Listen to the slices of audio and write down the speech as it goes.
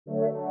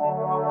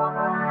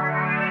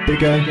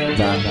Bigger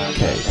than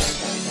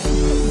capes.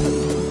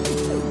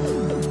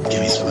 Give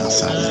me some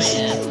sadness.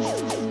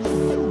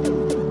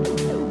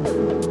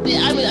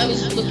 Yeah, I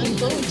was looking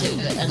forward to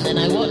it, and then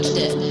I watched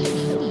it.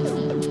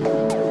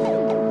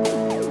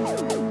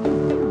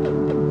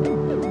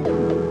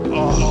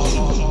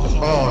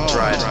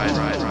 Dry.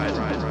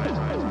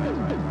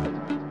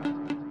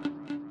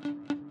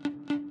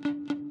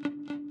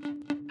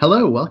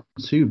 Hello, welcome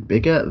to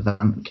Bigger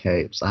Than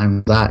Capes.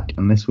 I'm Zach,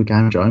 and this week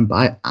I'm joined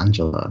by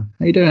Angela.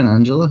 How you doing,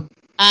 Angela?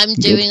 I'm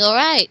doing all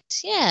right.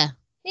 Yeah.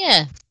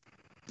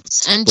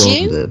 And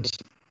you? Splendid.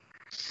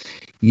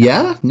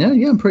 Yeah,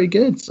 I'm pretty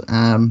good.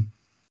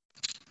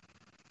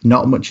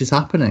 Not much is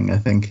happening, I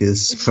think,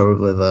 is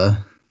probably the...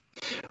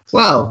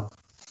 Well,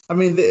 I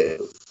mean,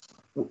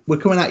 we're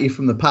coming at you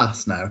from the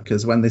past now,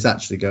 because when this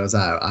actually goes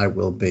out, I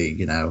will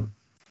be,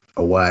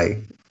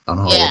 away on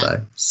holiday.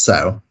 Yeah.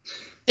 So...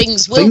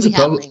 Things be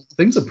happening.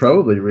 Things are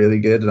probably really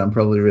good, and I'm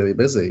probably really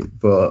busy.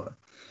 But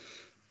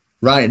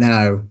right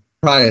now,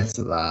 prior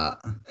to that,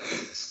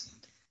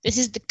 this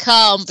is the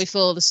calm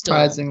before the storm.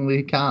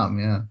 surprisingly calm,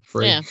 yeah,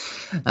 free. Yeah.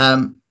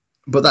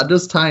 But that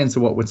does tie into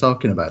what we're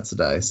talking about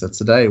today. So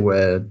today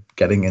we're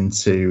getting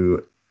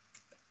into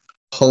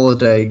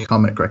holiday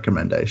comic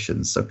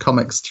recommendations. So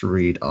comics to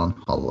read on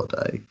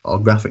holiday, or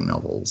graphic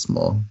novels,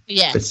 more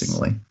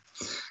fittingly.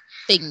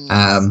 Things.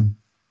 Yeah.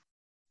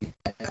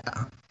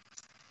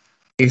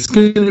 It's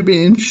going to be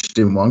an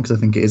interesting one because I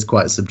think it is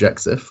quite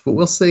subjective, but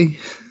we'll see.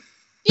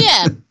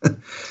 Yeah.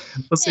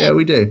 We'll see how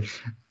we do.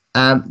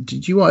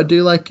 Did you want to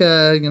do like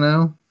a,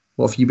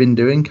 what have you been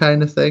doing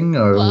kind of thing?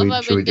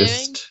 Or should we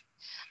just...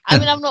 I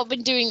mean, I've not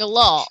been doing a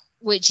lot,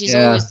 which is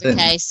always the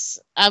case.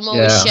 I'm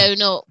always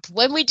showing up.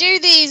 When we do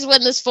these,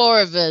 when there's four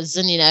of us,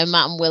 and,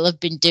 Matt and Will have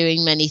been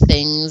doing many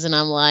things, and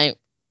I'm like,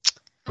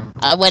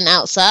 I went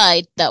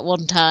outside that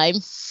one time.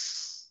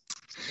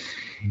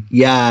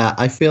 Yeah,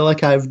 I feel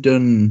like I've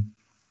done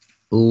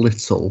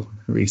little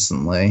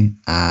recently.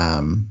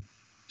 Been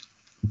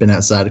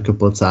outside a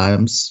couple of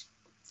times.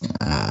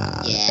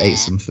 Ate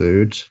some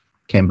food.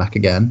 Came back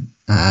again.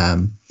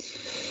 I've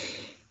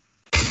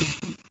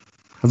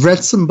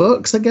read some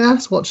books, I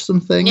guess. Watched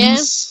some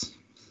things.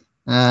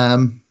 I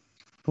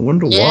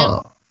wonder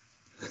what.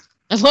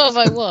 What have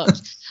I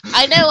watched?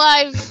 I know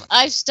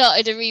I've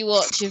started a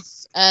rewatch of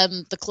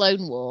the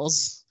Clone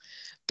Wars.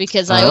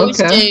 Because I always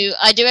do.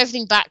 I do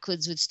everything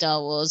backwards with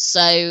Star Wars.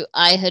 So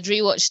I had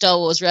rewatched Star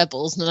Wars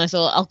Rebels, and then I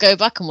thought I'll go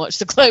back and watch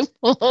the Clone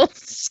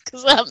Wars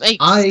because that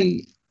makes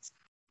sense.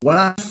 When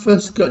I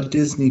first got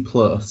Disney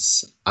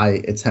Plus,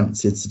 I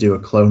attempted to do a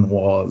Clone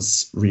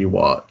Wars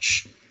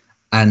rewatch,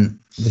 and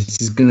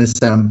this is going to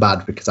sound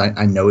bad because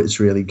I know it's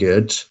really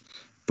good,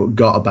 but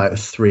got about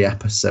 3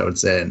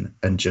 episodes in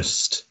and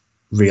just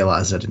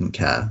realised I didn't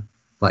care.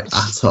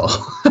 At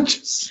all.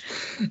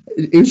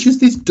 It was just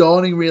this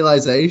dawning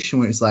realization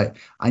where it's like,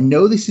 I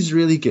know this is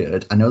really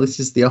good. I know this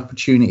is the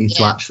opportunity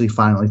to actually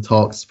finally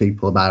talk to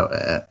people about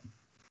it.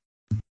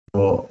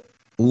 But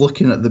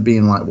looking at there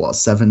being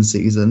 7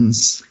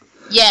 seasons?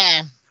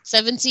 Yeah,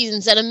 7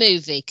 seasons and a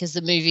movie because the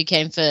movie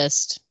came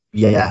first.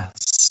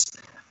 Yes.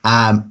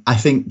 I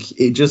think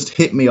it just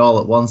hit me all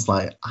at once.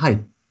 I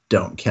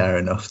don't care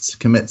enough to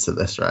commit to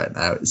this right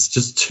now. It's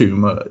just too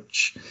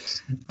much.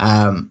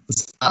 So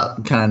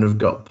that kind of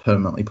got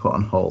permanently put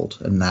on hold,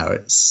 and now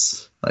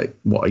it's a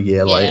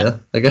year later,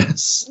 I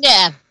guess.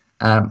 Yeah.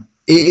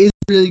 It is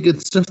really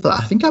good stuff. That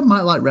I think I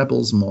might like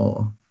Rebels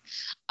more.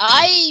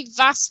 I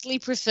vastly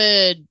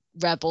preferred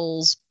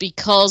Rebels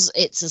because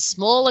it's a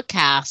smaller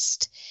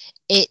cast.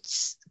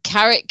 It's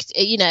character.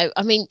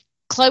 I mean,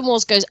 Clone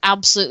Wars goes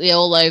absolutely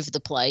all over the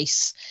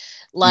place.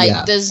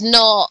 There's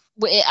not...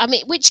 I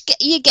mean, which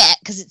you get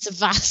because it's a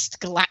vast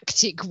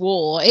galactic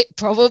war. It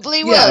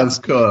probably will. Yeah, of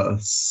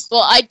course.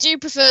 But I do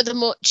prefer the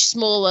much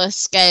smaller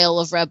scale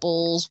of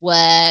Rebels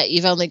where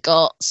you've only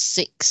got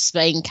 6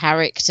 main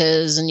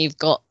characters and you've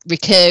got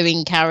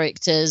recurring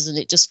characters and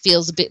it just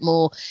feels a bit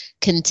more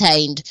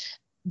contained.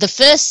 The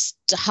first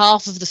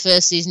half of the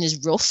first season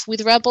is rough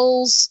with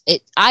Rebels.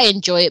 I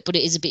enjoy it, but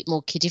it is a bit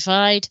more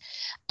kiddified.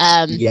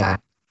 Yeah.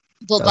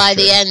 But by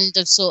the end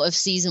of sort of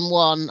season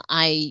 1,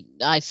 I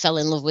fell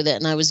in love with it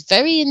and I was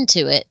very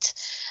into it.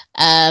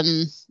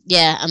 And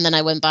then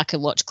I went back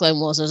and watched Clone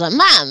Wars. I was like,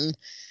 man,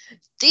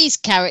 these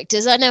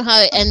characters, I know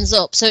how it ends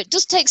up. So it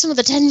does take some of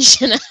the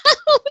tension out.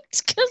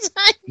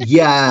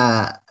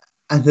 Yeah,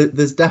 and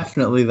there's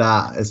definitely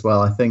that as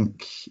well. I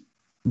think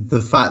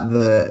the fact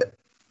that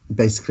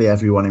basically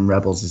everyone in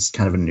Rebels is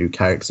kind of a new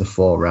character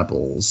for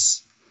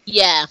Rebels.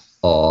 Yeah.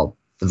 Or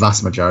the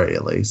vast majority,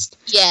 at least.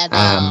 Yeah, they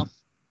are.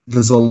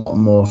 There's a lot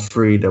more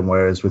freedom,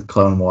 whereas with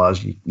Clone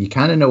Wars, you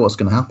kind of know what's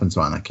going to happen to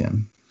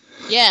Anakin.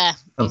 Yeah.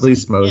 At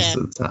least most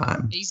of the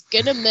time. He's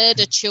going to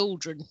murder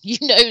children. You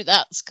know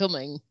that's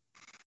coming.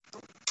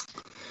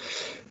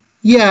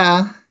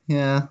 Yeah,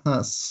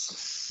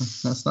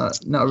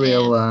 that's not a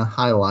real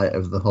highlight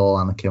of the whole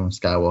Anakin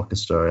Skywalker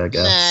story, I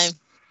guess.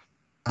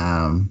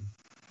 No.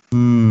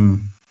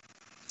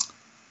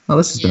 Well,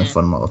 this has been a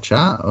fun little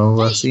chat.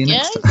 I'll see you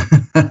next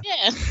time.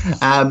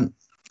 Yeah.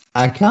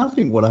 I can't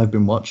think what I've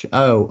been watching.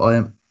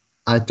 Oh,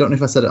 I don't know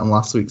if I said it on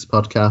last week's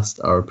podcast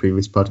or a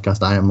previous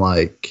podcast. I am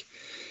like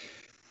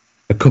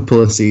a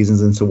couple of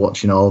seasons into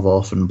watching all of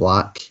Orphan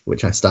Black,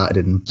 which I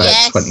started in about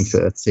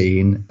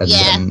 2013 and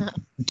then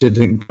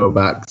didn't go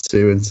back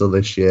to until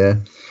this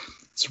year.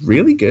 It's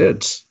really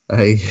good.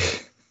 I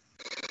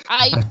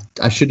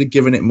should have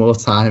given it more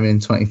time in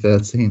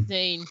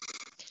 2013.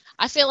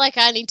 I feel like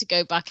I need to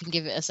go back and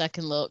give it a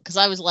second look because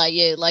I was like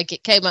you, like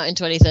it came out in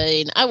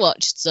 2013. I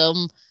watched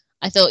some.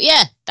 I thought,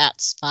 yeah,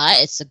 that's fine.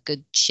 It's a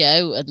good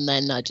show. And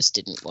then I just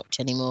didn't watch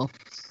anymore.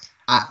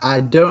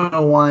 I don't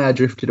know why I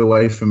drifted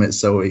away from it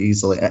so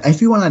easily.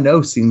 Everyone I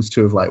know seems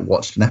to have like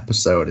watched an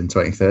episode in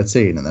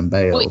 2013 and then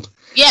bailed.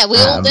 We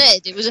all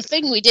did. It was a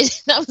thing we did.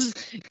 That was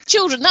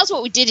children. That's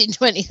what we did in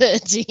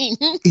 2013.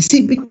 Is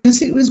it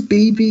because it was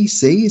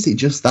BBC? Is it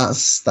just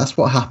that's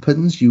what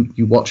happens? You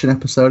watch an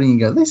episode and you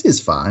go, this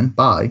is fine.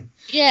 Bye.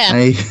 Yeah.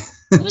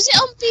 Was it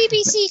on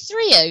BBC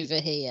Three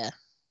over here?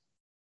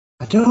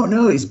 I don't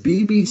know. It's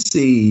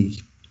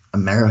BBC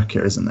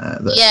America, isn't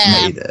it?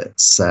 That made it.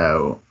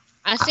 So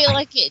I feel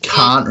like it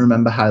can't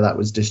remember how that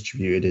was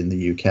distributed in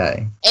the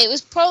UK. It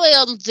was probably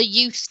on the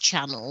Youth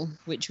Channel,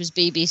 which was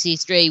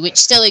BBC Three, which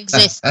still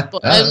exists,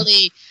 but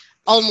only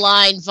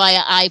online via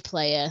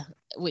iPlayer,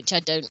 which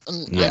I don't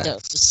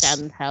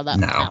understand how that.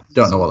 No,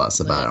 don't know what that's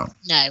about.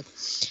 No.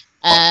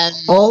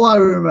 All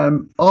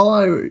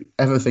I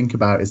ever think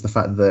about is the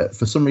fact that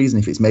for some reason,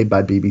 if it's made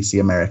by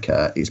BBC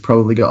America, it's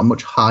probably got a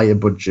much higher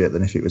budget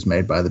than if it was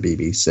made by the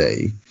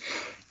BBC.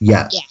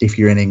 Yet, if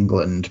you're in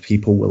England,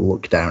 people will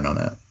look down on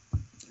it.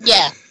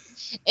 Yeah,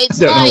 I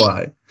don't know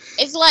why.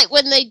 It's like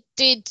when they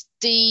did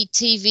the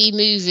TV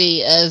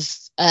movie of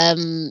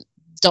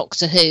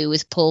Doctor Who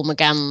with Paul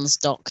McGann's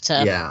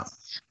Doctor. Yeah,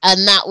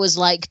 and that was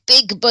like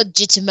big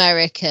budget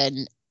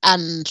American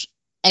and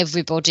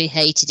everybody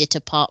hated it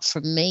apart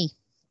from me.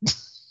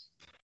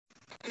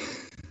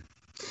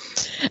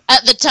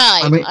 At the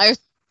time,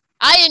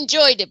 I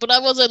enjoyed it, but I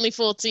was only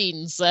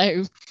 14,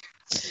 so...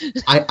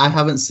 I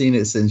haven't seen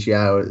it since,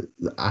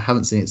 I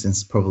haven't seen it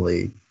since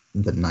probably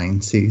the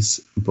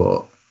 90s,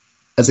 but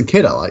as a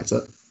kid, I liked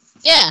it.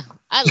 Yeah,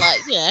 I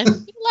liked it.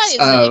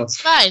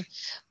 It's fine.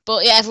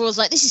 But yeah, everyone's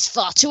like, this is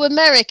far too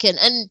American.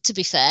 And to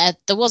be fair,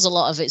 there was a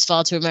lot of it's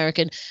far too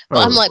American. But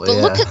I'm like,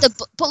 look at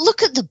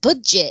the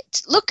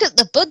budget. Look at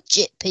the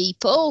budget,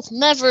 people.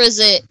 Never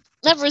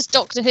has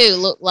Doctor Who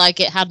looked like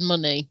it had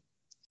money.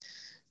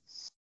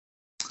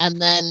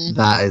 And then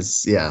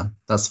that's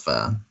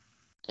fair.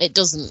 It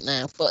doesn't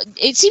now, but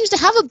it seems to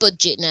have a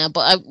budget now.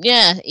 But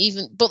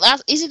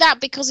is that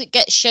because it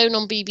gets shown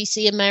on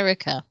BBC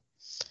America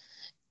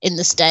in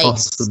the States?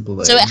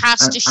 Possibly. So it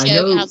has to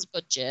show it has a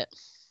budget.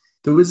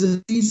 There was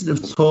a season of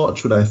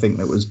Torchwood, I think,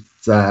 that was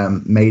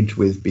made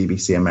with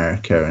BBC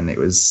America, and it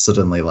was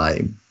suddenly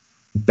like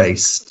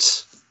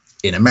based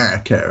in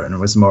America and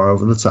was more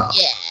over the top.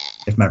 Yeah.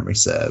 If memory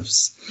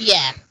serves.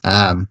 Yeah.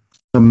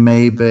 So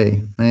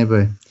maybe.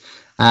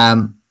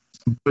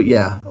 But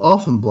yeah,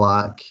 Orphan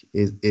Black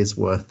is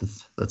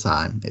worth the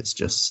time. It's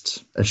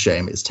just a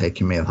shame it's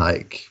taken me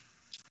like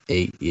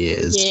 8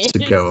 years to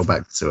go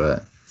back to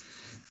it.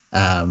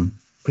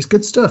 It's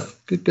good stuff.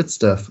 Good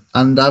stuff.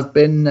 And I've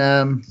been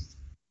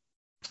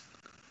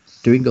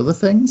doing other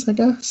things, I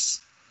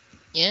guess.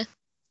 Yeah.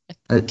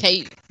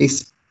 Okay.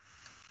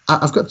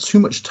 I've got too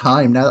much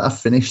time now that I've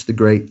finished the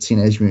Great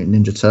Teenage Mutant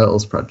Ninja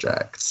Turtles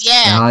project.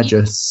 Yeah. Now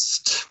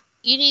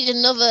you need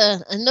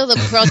another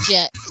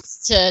project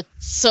to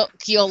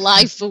suck your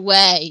life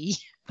away.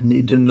 I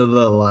need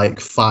another like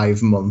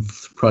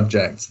 5-month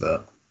project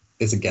that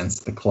is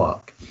against the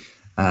clock.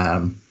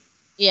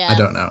 Yeah. I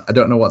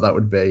don't know what that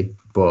would be,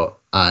 but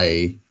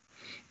I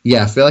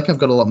feel like I've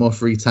got a lot more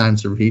free time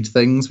to read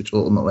things, which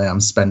ultimately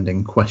I'm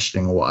spending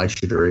questioning what I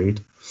should read.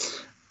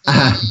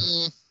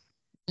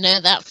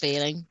 Know that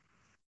feeling.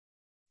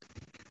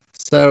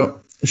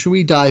 So, should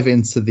we dive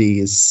into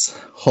these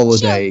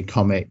holiday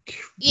comic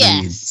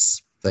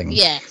reads things?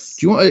 Yes.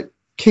 Do you want to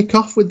kick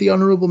off with the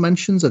honourable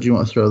mentions, or do you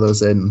want to throw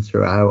those in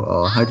throughout,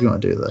 or how do you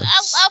want to do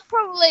this? I'll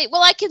probably...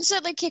 Well, I can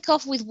certainly kick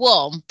off with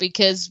one,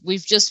 because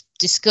we've just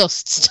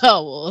discussed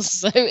Star Wars,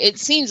 so it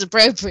seems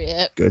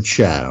appropriate. Good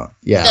shout,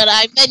 yeah. That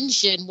I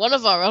mention one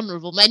of our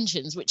honourable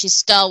mentions, which is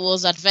Star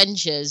Wars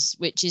Adventures,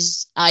 which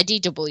is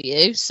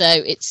IDW, so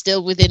it's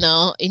still within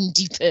our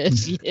indie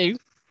purview.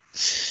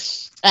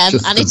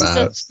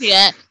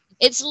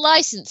 It's a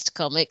licensed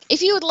comic.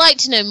 If you would like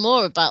to know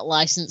more about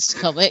licensed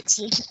comics,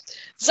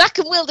 Zach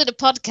and Will did a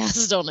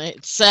podcast on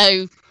it,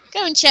 so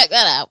go and check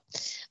that out.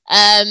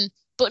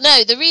 But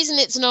no, the reason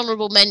it's an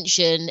honourable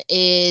mention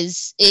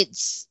is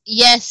it's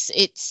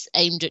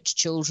aimed at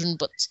children,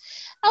 but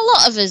a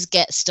lot of us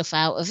get stuff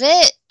out of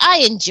it. I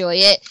enjoy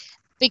it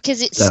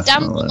because it's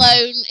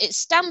standalone.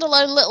 It's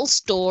standalone little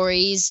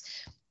stories,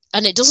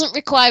 and it doesn't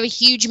require a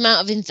huge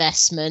amount of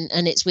investment,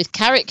 and it's with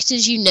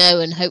characters you know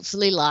and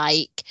hopefully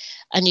like,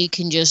 and you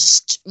can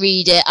just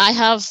read it. I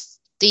have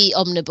the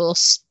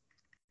omnibus,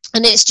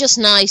 and it's just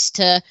nice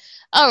to,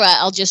 all right,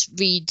 I'll just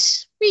read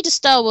a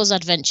Star Wars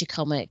adventure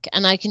comic,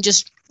 and I can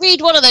just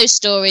read one of those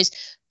stories,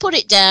 put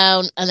it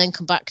down and then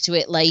come back to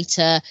it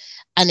later,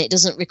 and it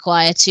doesn't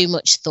require too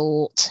much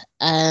thought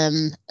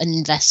and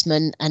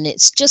investment, and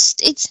it's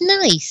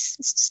nice.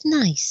 It's just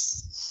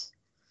nice.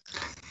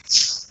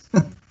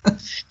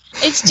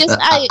 It's just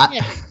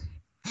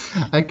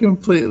I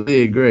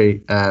completely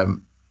agree.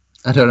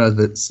 I don't know if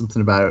it's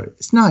something about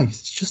it's nice.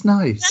 It's just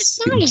nice.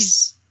 That's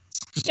nice.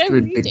 It's just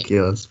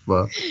ridiculous,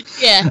 but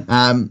yeah.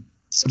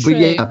 But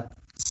yeah,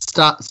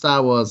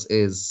 Star Wars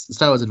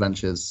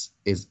Adventures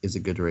is a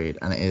good read,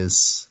 and it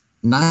is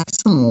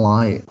nice and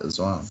light as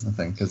well. I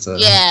think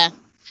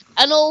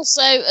and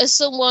also as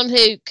someone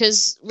who,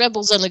 because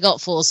Rebels only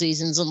got 4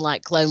 seasons,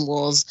 unlike Clone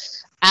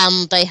Wars,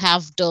 and they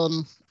have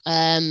done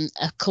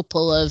a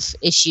couple of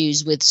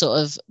issues with sort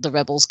of the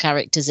Rebels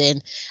characters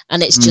in,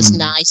 and it's just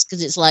nice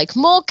because it's like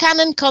more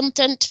canon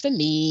content for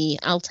me.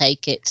 I'll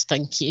take it,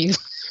 thank you.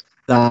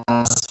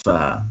 That's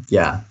fair.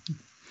 Yeah.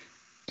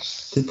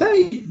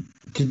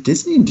 Did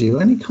Disney do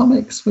any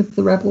comics with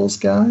the Rebels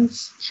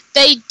guys?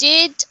 They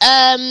did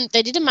a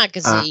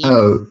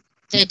magazine.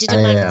 They did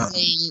a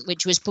magazine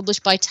which was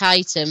published by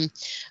Titan,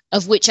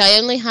 of which I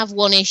only have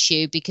 1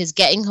 issue because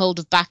getting hold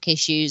of back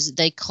issues,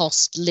 they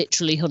cost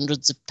literally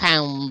hundreds of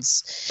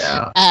pounds.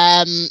 Yeah.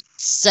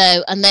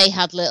 And they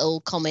had little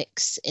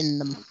comics in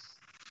them.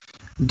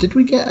 Did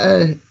we get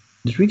a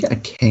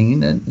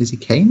Kanan? Is he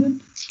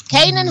Kanan?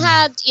 Kanan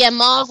had,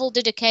 Marvel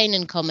did a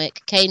Kanan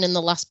comic, Kanan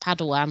the Last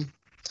Padawan.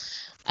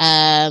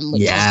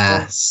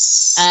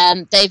 Yes.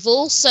 They've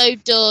also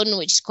done,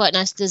 which is quite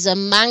nice, there's a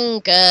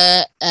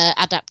manga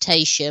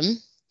adaptation.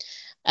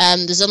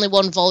 There's only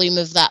 1 volume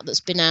of that that's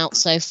been out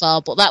so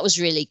far, but that was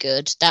really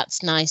good.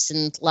 That's nice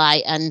and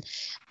light, and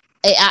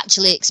it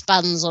actually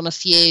expands on a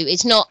few.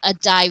 It's not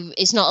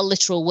a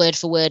literal word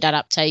for word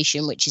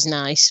adaptation, which is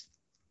nice.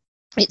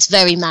 It's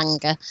very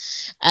manga,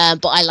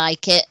 but I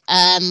like it.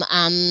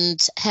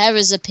 And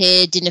Hera's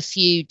appeared in a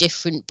few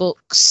different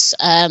books.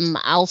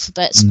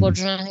 Alphabet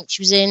Squadron, I think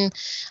she was in.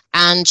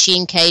 And she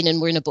and Kanan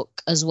were in a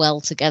book as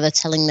well together,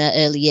 telling their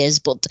early years.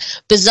 But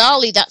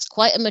bizarrely, that's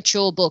quite a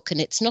mature book,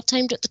 and it's not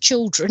aimed at the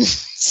children.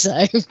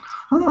 So,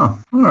 all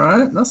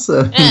right, that's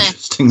an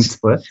interesting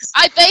twist.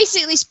 I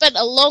basically spent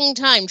a long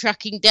time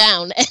tracking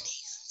down any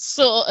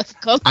sort of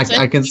content.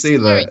 I can see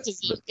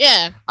that.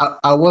 Yeah.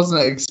 I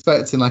wasn't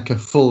expecting like a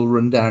full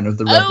rundown of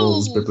the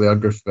Rebels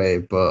bibliography,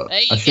 but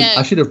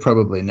I should have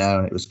probably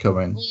known it was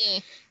coming.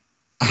 Yeah.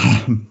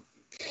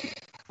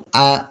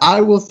 I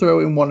will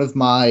throw in one of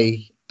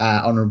my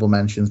honourable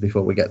mentions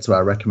before we get to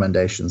our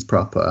recommendations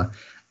proper,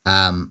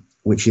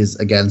 which is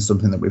again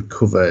something that we've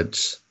covered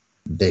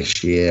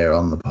this year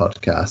on the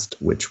podcast,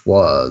 which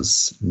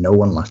was No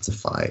One Left to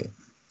Fight.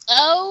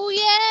 Oh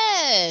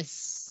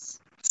yes.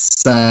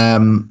 It's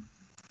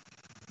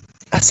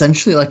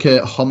essentially like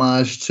a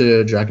homage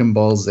to Dragon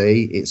Ball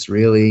Z. It's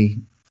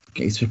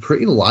a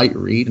pretty light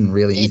read and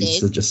really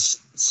easy to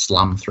just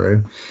slam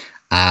through.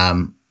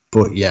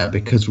 But yeah,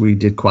 because we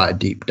did quite a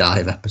deep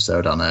dive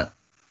episode on it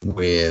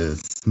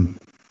with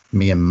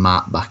me and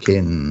Matt back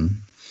in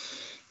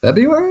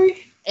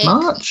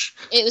March?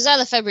 It was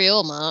either February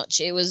or March.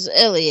 It was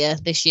earlier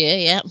this year,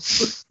 yeah.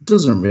 It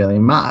doesn't really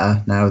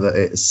matter now that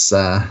it's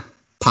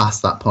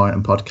past that point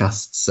and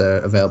podcasts are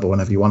available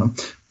whenever you want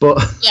them.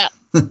 But yeah,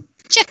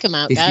 check them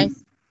out, guys.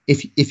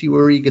 If you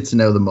were eager to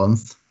know the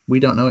month, we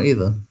don't know it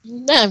either.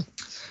 No.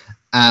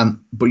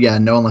 But yeah,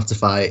 No One Left to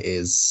Fight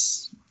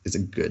is a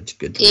good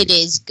read. It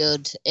is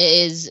good.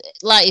 It is,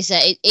 like you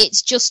said,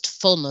 it's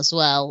just fun as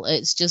well.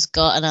 It's just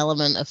got an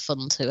element of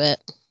fun to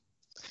it.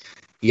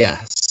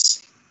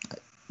 Yes,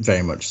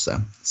 very much so.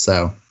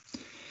 So,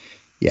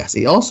 yes,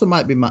 it also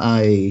might be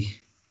my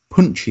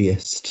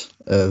punchiest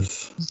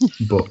of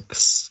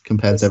books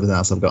compared to everything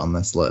else I've got on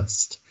this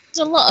list.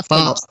 There's a lot of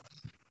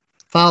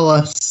far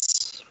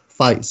less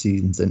fight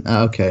scenes in.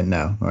 Okay,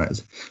 no, all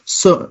right.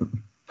 So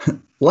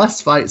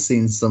less fight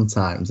scenes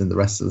sometimes in the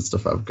rest of the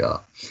stuff I've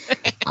got.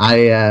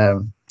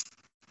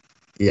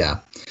 Yeah.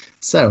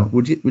 So,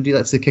 would you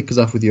like to kick us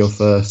off with your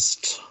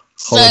first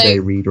holiday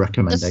read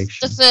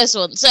recommendation? The first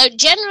one. So,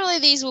 generally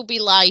these will be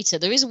lighter.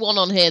 There is one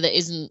on here that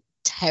isn't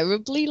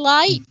terribly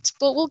light,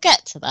 but we'll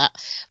get to that.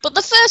 But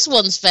the first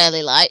one's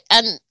fairly light,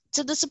 and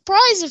to the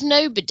surprise of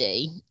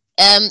nobody,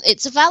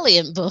 it's a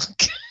Valiant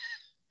book.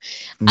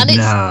 And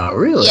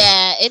really?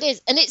 Yeah, it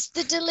is, and it's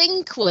The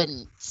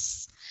Delinquents.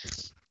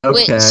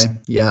 Okay,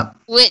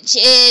 Which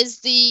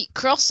is the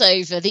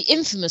crossover, the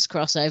infamous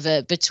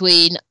crossover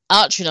between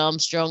Archer and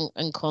Armstrong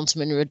and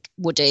Quantum and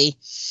Woody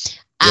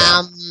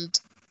and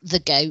the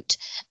goat.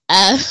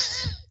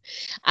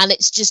 And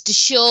it's just a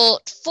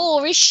short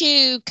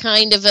 4-issue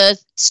kind of a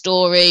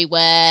story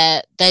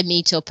where they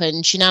meet up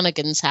and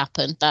shenanigans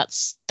happen.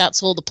 That's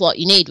all the plot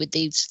you need with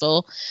these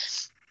 4.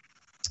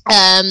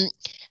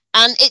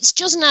 And it's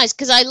just nice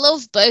because I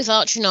love both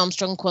Archer and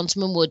Armstrong,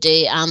 Quantum and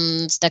Woody,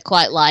 and they're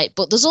quite light.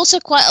 But there's also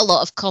quite a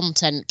lot of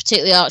content,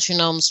 particularly Archer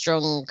and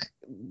Armstrong.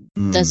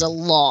 There's a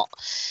lot.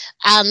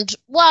 And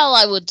while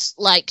I would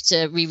like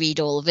to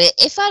reread all of it,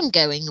 if I'm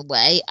going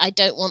away, I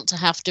don't want to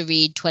have to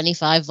read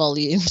 25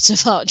 volumes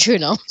of Archer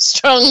and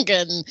Armstrong.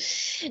 And,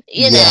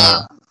 you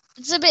know,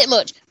 It's a bit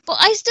much, but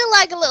I still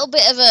like a little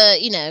bit of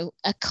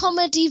a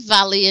comedy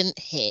Valiant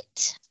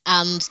hit,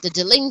 and The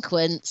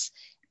Delinquents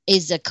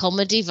is a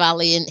comedy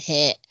Valiant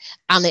hit,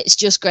 and it's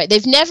just great.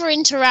 They've never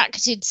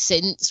interacted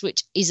since,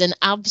 which is an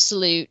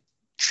absolute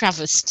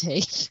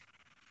travesty.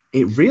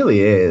 It really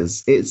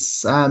is.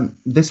 It's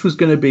this was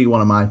going to be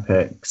one of my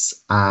picks,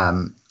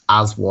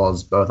 as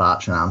was both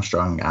Archer and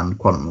Armstrong and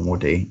Quantum and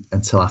Woody,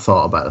 until I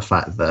thought about the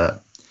fact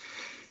that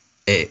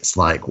it's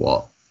like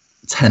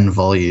 10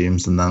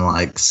 volumes and then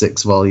like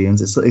 6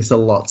 volumes. It's a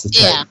lot to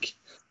take.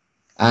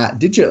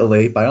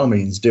 Digitally, by all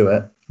means, do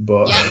it.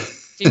 But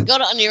if you've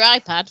got it on your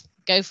iPad,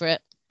 go for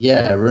it.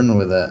 Yeah, run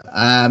with it.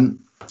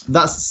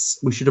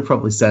 We should have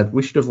probably said,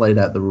 we should have laid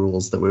out the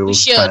rules that we were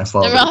trying to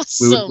follow. There are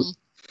some.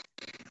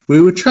 We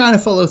were trying to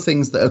follow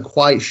things that are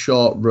quite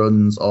short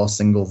runs or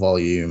single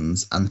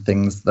volumes, and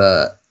things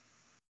that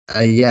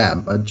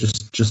are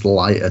just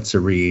lighter to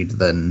read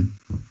than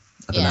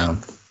I don't know,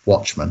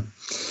 Watchmen.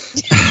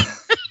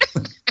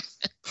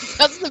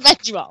 That's the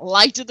benchmark,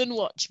 lighter than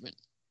Watchmen.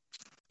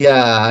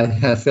 Yeah,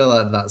 I feel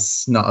like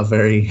that's not a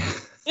very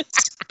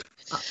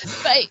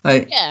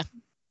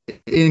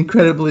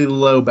incredibly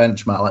low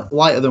benchmark. Like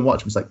lighter than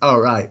Watchmen. It's like, oh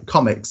right,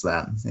 comics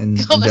then.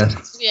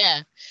 Comics,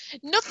 yeah.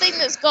 Nothing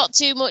that's got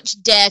too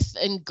much death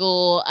and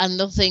gore, and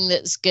nothing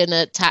that's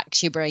gonna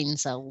tax your brain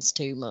cells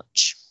too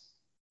much.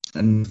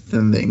 And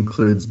then that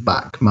includes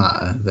back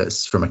matter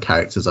that's from a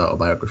character's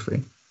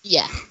autobiography.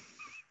 Yeah.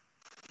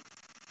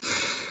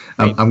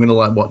 I'm going to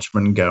let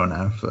Watchmen go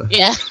now.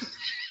 Yeah.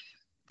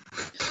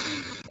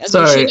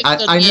 Sorry,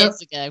 I know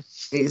ago.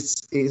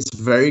 It's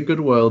very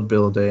good world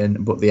building,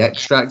 but the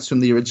extracts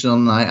from the original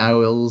Night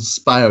Owl's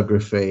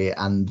biography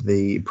and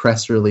the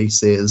press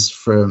releases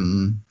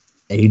from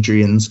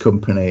Adrian's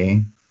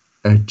company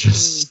are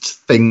just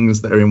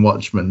things that are in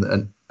Watchmen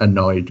that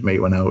annoyed me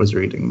when I was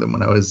reading them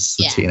when I was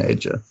a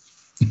teenager.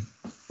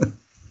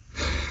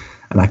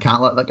 And I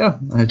can't let that go.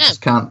 I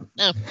just can't.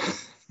 No.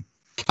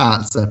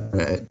 Can't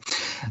separate it.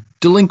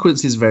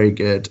 Delinquents is very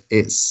good.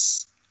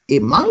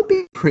 It might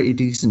be a pretty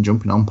decent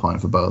jumping on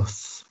point for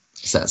both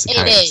sets of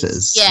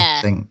characters.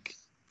 I think.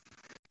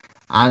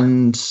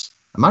 And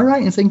am I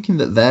right in thinking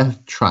that they're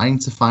trying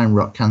to find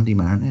Rock Candy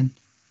Mountain?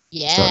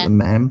 Yeah. Is that the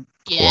main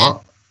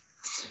plot?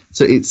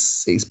 So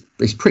it's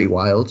pretty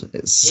wild.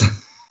 It's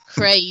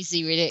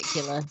crazy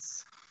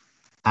ridiculous.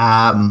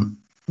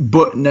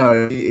 But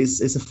no,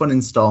 it's a fun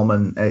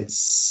installment.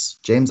 It's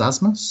James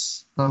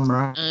Asmus, if I'm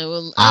right.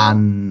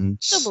 I'll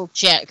double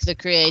check the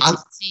creative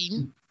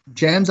team.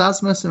 James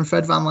Asmus and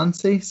Fred Van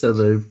Lente, so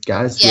the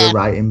guys who were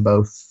writing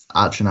both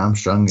Archer and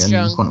Armstrong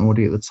and Quantum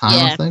Woody at the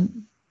time, I think.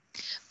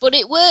 But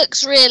it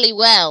works really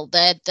well.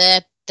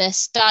 Their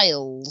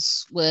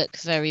styles work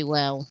very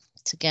well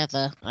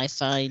together, I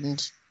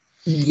find.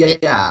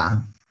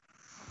 Yeah.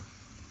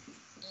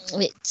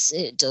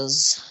 It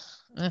does.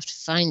 I have to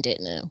find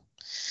it now.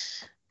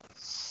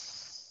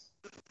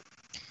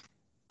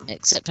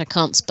 Except I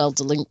can't spell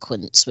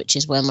Delinquents, which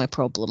is where my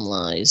problem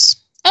lies.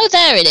 Oh,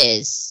 there it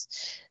is.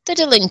 The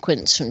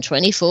Delinquents from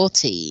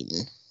 2014.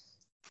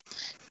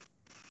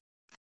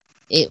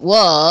 It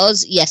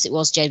was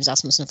James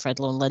Asmus and Fred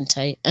Van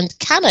Lente, and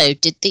Cano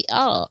did the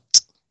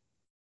art.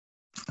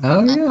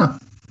 Oh, yeah.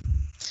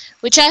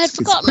 Which I had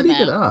forgotten about. It's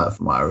pretty good art,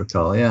 from what I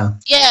recall, yeah.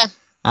 Yeah.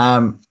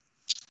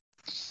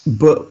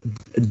 But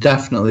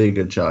definitely a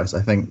good choice.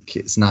 I think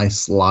it's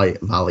nice, light,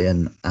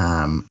 Valiant.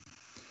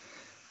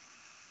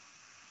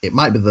 It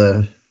might be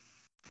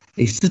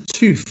it's the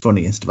two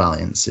funniest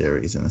Valiant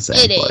series in the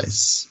same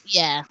place.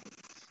 Yeah.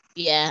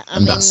 Yeah. I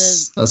mean,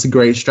 that's a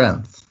great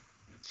strength.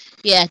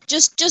 Yeah,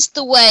 just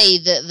the way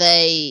that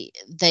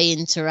they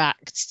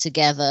interact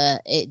together,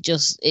 it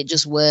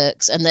just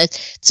works. And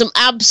there's some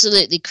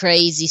absolutely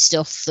crazy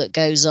stuff that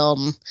goes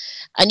on,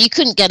 and you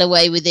couldn't get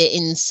away with it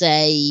in,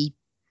 say,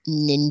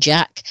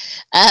 Ninjak,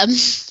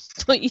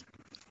 but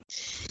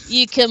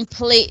you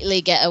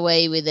completely get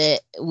away with it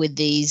with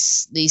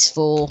these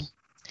four,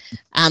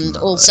 and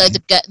also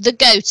the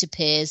goat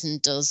appears and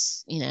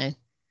does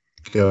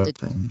goat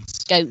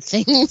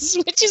things,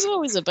 which is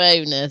always a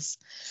bonus.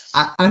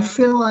 I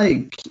feel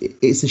like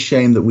it's a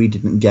shame that we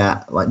didn't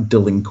get like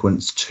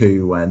Delinquents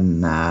 2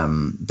 when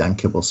Dan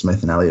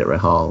Kibblesmith and Elliot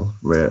Rahal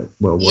were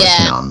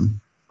working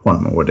on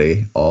Quantum and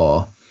Woody,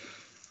 or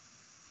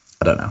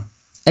I don't know,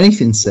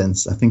 anything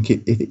since. I think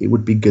it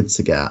would be good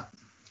to get.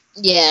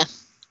 Yeah,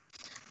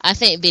 I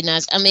think it'd be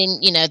nice. I mean,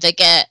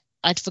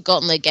 I'd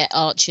forgotten they get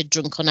Archer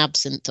drunk on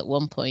absinthe at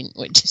one point,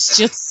 which is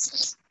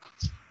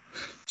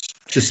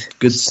just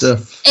good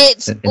stuff.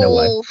 It's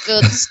all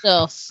good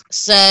stuff.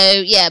 So,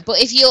 yeah,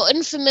 but if you're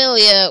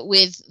unfamiliar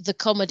with the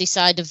comedy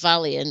side of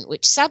Valiant,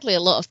 which sadly a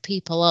lot of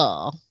people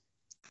are,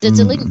 the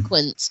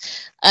Delinquents,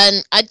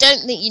 and I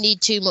don't think you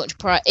need too much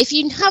prior. If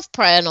you have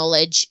prior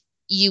knowledge,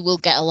 you will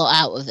get a lot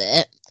out of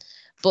it.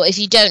 But if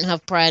you don't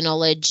have prior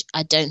knowledge,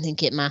 I don't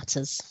think it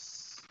matters.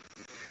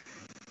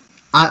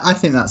 I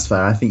think that's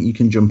fair. I think you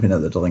can jump in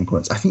at the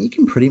Delinquents. I think you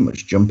can pretty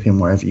much jump in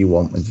wherever you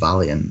want with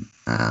Valiant.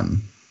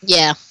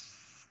 Yeah.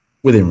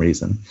 Within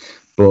reason.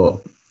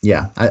 But,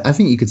 yeah, I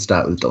think you could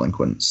start with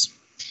Delinquents.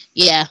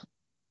 Yeah,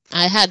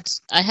 I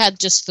had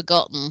just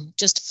forgotten,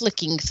 just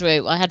flicking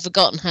through, I had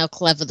forgotten how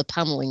clever the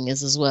paneling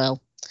is as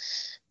well.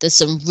 There's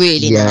some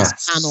really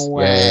nice panel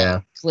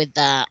work with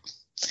that.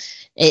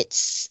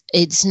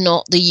 It's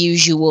not the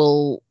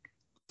usual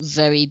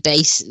very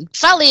basic.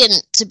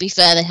 Valiant, to be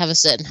fair, they have a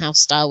certain house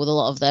style with a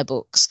lot of their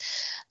books.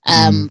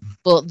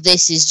 But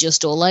this is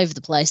just all over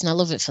the place, and I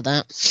love it for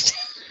that.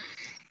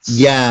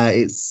 Yeah,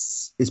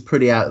 it's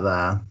pretty out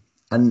there.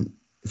 And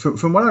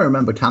from what I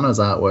remember, Kano's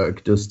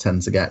artwork does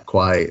tend to get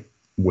quite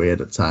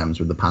weird at times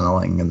with the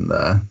paneling and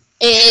the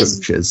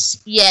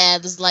structures. Yeah,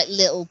 there's like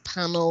little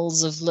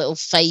panels of little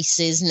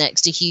faces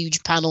next to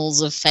huge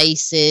panels of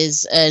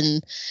faces,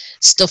 and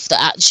stuff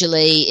that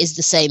actually is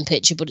the same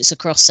picture, but it's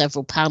across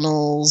several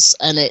panels,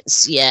 and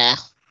it's, yeah.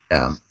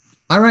 Am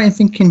I right in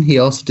thinking he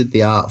also did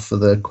the art for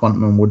the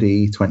Quantum and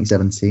Woody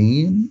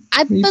 2017?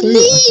 I believe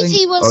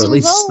he was involved. Or at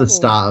least involved. the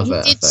start of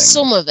it, He did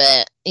some of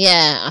it.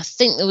 Yeah, I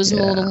think there was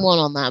more than one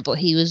on that, but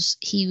he was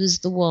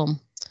the one.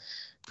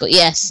 But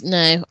yes,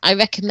 no, I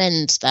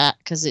recommend that,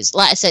 because it's,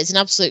 like I said, it's an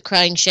absolute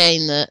crying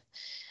shame that,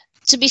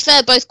 to be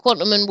fair, both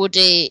Quantum and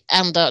Woody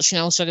and Archie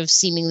and Allstar have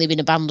seemingly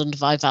been abandoned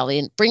by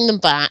Valiant. Bring them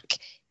back,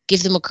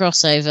 give them a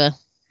crossover.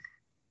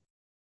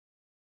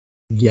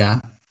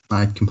 Yeah,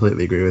 I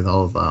completely agree with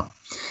all of that.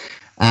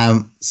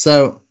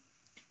 So,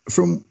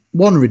 from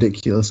one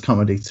ridiculous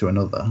comedy to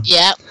another.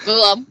 Yeah, go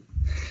on.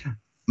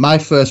 My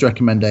first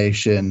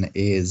recommendation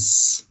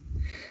is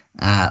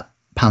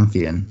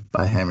Pantheon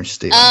by Hamish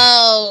Steele.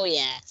 Oh,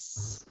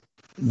 yes.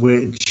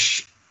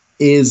 Which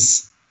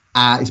is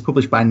it's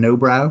published by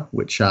Nobrow,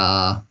 which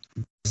are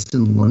based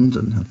in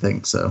London, I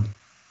think, so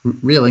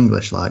real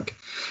English like.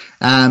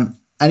 And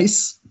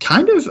it's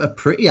kind of a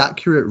pretty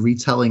accurate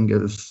retelling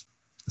of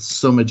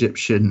some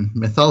Egyptian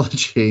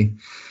mythology.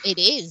 It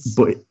is.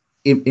 But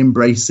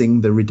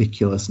embracing the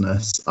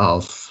ridiculousness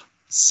of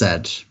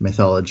said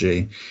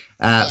mythology.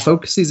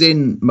 Focuses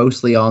in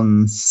mostly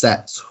on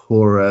Set,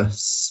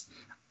 Horus,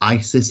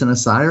 Isis, and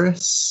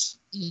Osiris.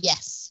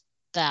 Yes,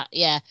 that,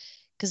 yeah.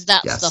 Because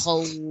that's the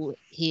whole,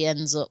 he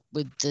ends up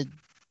with the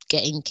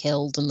getting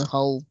killed and the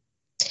whole...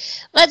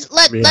 Let's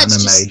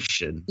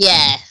just...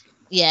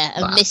 Yeah,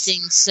 and missing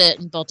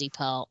certain body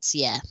parts,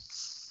 yeah.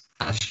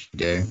 As you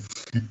do.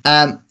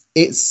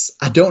 It's,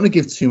 I don't want to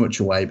give too much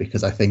away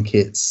because I think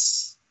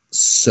it's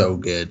so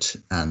good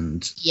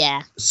and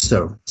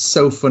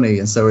so funny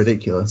and so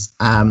ridiculous.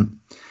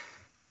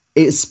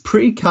 It's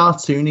pretty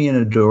cartoony and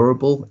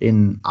adorable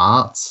in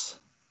art,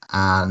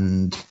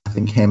 and I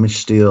think Hamish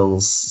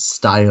Steele's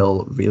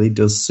style really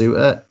does suit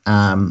it.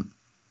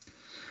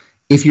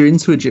 If you're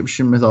into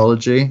Egyptian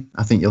mythology,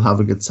 I think you'll have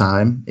a good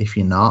time. If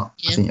you're not,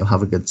 I think you'll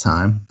have a good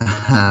time.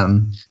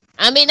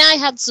 I mean, I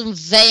had some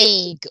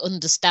vague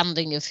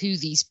understanding of who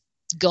these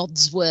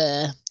gods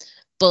were,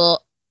 but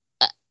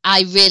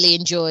I really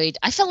enjoyed.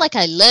 I felt like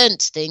I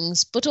learnt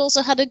things, but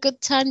also had a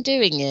good time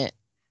doing it.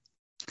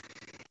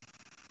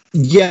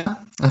 Yeah,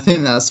 I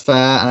think that's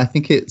fair, and I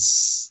think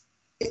it's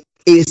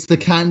the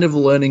kind of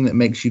learning that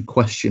makes you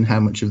question how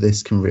much of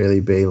this can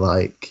really be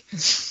like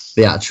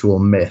the actual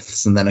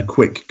myths, and then a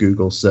quick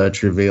Google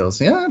search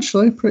reveals,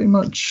 actually, pretty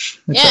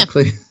much,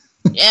 exactly.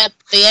 Yeah,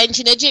 the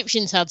ancient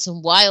Egyptians had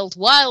some wild,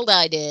 wild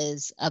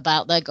ideas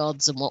about their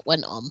gods and what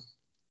went on.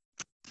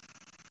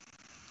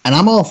 And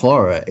I'm all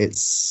for it.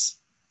 It's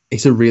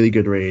a really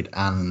good read,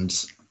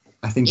 and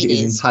I think it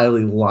is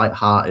entirely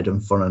light-hearted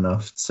and fun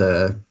enough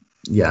to,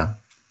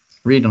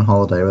 read on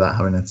holiday without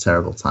having a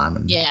terrible time.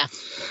 And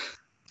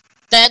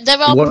there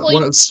are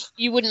points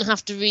you wouldn't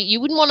have to read.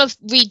 You wouldn't want to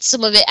read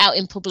some of it out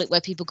in public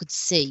where people could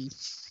see.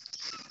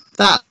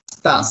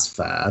 That's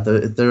fair.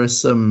 There are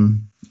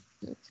some,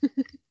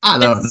 I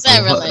don't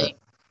know,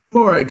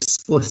 more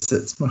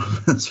explicit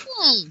moments.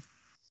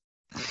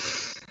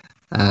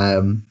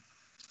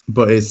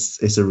 But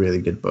it's a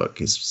really good book.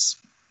 It's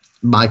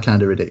my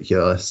kind of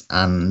ridiculous,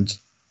 and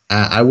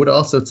I would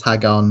also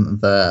tag on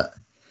that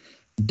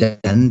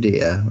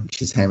Dendia,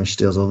 which is Hamish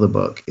Steele's other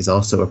book, is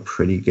also a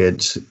pretty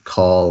good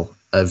call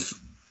of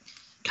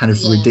kind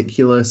of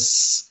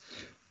ridiculous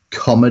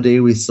comedy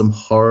with some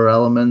horror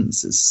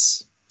elements.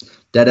 It's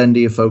Dead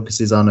Endia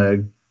focuses on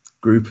a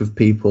group of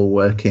people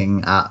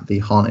working at the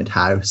haunted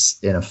house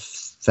in a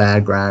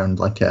fairground,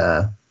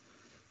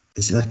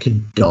 is it like a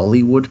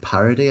Dollywood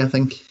parody, I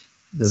think,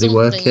 that they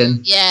work in?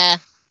 Yeah.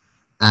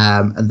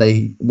 And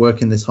they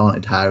work in this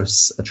haunted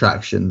house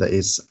attraction that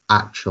is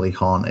actually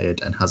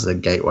haunted and has a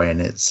gateway in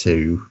it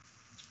to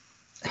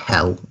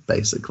hell,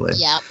 basically.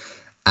 Yeah.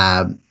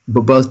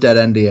 But both Dead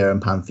Endia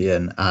and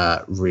Pantheon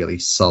are really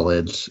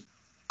solid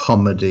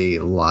comedy,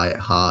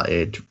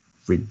 light-hearted,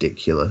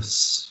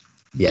 ridiculous.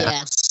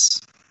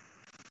 Yes.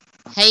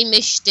 Yeah.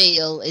 Hamish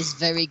Steele is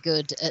very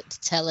good at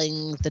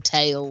telling the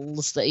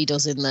tales that he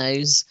does in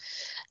those.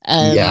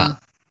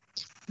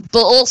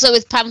 But also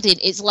with Pantheon,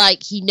 it's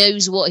like he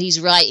knows what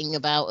he's writing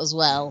about as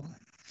well.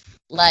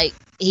 Like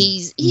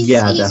he's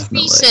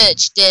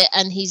researched it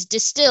and he's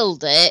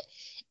distilled it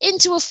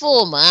into a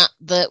format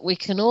that we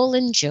can all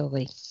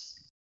enjoy.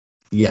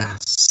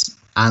 Yes,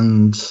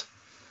 and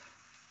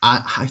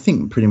I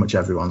think pretty much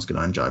everyone's going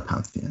to enjoy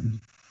Pantheon.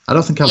 I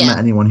don't think I've met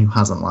anyone who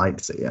hasn't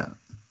liked it yet.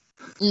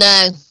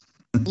 No,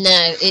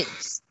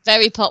 it's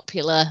very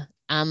popular,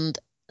 and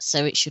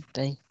so it should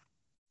be.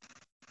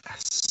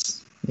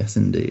 Yes,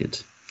 indeed.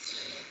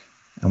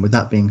 And with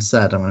that being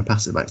said, I'm going to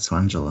pass it back to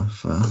Angela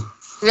for...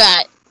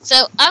 Right, so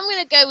I'm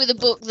going to go with a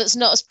book that's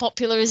not as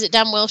popular as it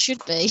damn well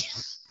should be.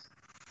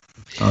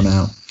 Oh,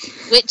 no.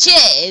 Which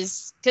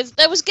is, because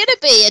there was going to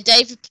be a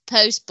David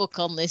Post book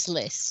on this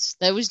list.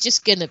 There was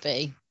just going to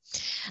be.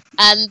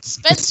 And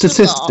Spencer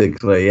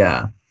Statistically,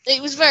 yeah.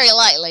 It was very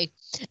likely.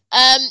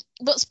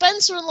 But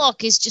Spencer and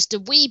Locke is just a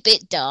wee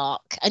bit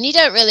dark, and you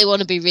don't really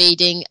want to be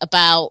reading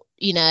about,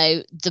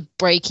 the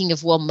breaking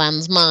of one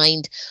man's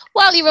mind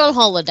while you're on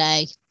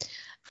holiday.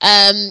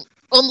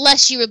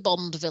 Unless you're a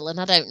Bond villain,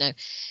 I don't know.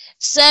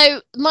 So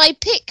my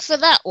pick for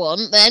that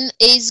one, then,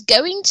 is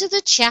Going to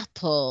the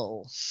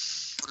Chapel,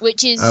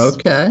 which is...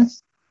 Okay.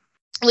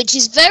 Which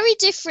is very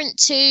different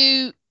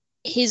to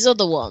his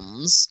other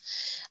ones,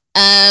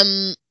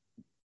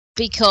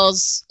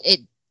 because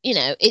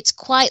it's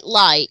quite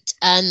light,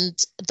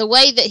 and the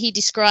way that he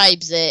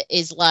describes it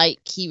is like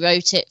he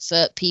wrote it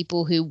for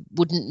people who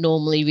wouldn't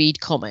normally read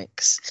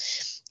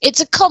comics.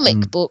 It's a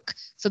comic book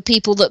for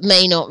people that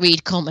may not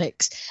read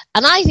comics,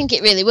 and I think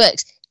it really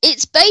works.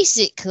 It's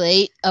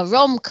basically a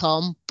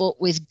rom-com,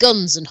 but with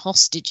guns and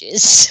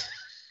hostages.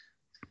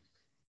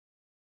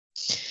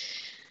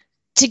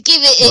 To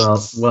give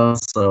it well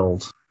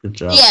sold. Good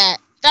job. Yeah,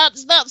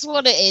 that's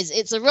what it is.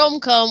 It's a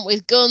rom-com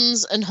with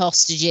guns and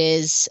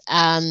hostages,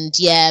 and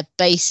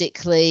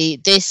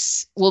basically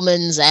this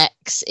woman's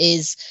ex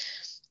is...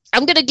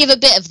 I'm going to give a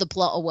bit of the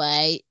plot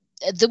away.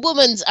 I'm not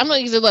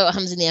going to give away what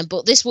happens in the end,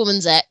 but this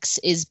woman's ex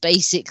is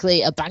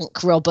basically a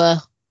bank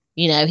robber.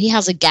 He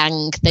has a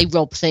gang, they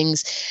rob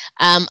things,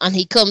 and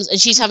he comes, and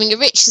she's having a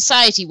rich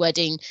society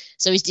wedding,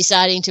 so he's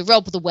deciding to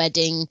rob the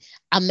wedding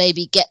and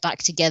maybe get back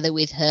together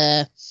with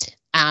her,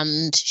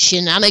 and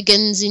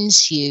shenanigans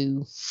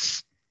ensue.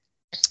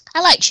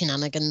 I like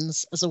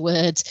shenanigans as a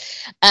word,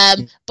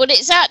 but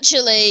it's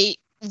actually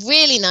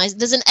really nice.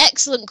 There's an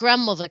excellent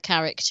grandmother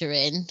character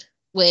in,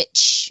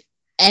 which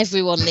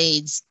everyone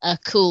needs a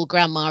cool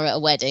grandma at a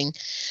wedding.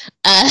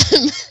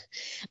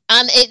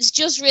 And it's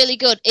just really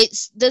good.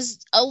 There's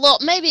a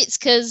lot, maybe it's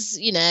because,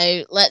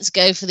 let's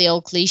go for the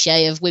old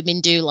cliche of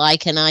women do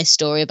like a nice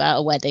story about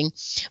a wedding.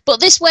 But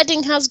this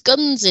wedding has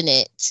guns in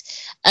it.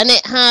 And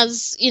it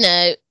has,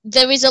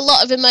 there is a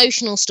lot of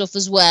emotional stuff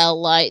as well.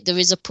 Like there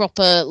is a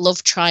proper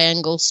love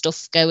triangle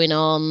stuff going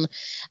on.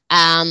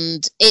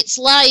 And it's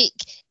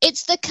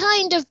the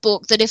kind of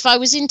book that if I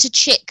was into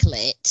chick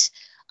lit,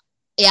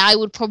 I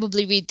would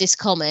probably read this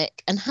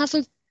comic and have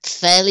a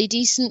fairly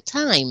decent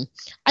time.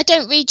 I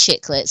don't read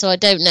chick lit, so I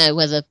don't know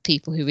whether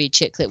people who read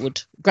chick lit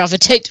would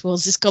gravitate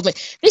towards this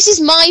comic. This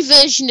is my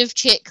version of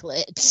chick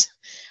lit,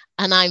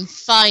 and I'm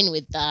fine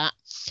with that.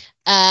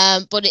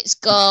 But it's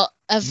got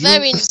a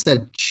very... You've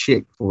said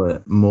chick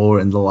lit more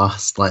in the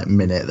last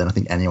minute than I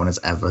think anyone has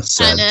ever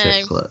said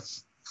chick lit.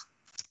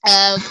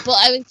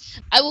 But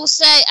I will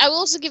say, I will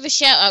also give a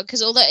shout out,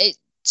 because although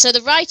so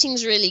the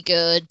writing's really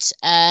good.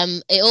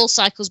 It all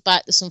cycles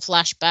back. There's some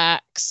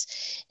flashbacks.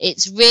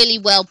 It's really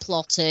well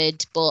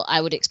plotted, but I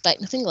would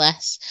expect nothing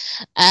less.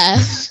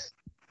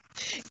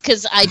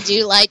 Because I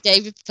do like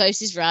David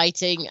Post's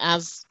writing,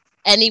 as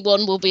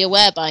anyone will be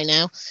aware by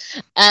now.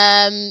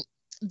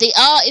 The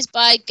art is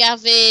by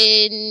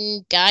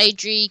Gavin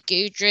Guidry.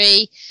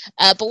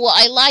 But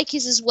what I like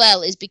is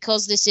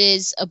because this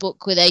is a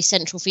book with a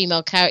central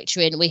female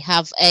character in, we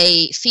have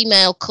a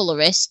female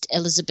colorist,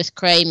 Elizabeth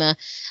Kramer,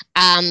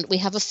 and we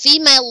have a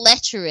female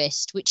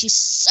letterist, which is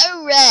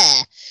so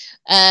rare,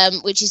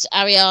 which is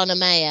Ariana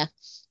Mayer.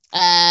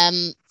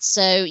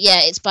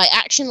 It's by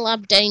Action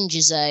Lab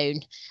Danger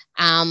Zone.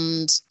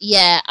 And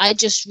I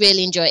just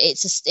really enjoy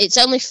it. It's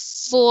only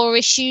 4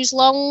 issues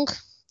long.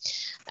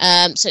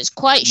 So it's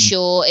quite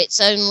short. It's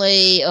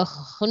only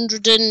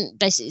 100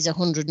 and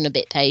a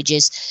bit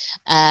pages.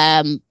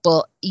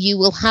 But you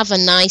will have a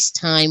nice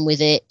time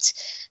with it.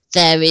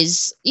 There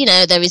is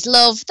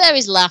love, there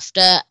is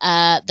laughter,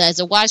 there's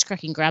a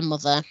wisecracking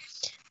grandmother,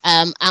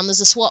 and there's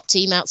a SWAT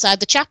team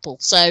outside the chapel.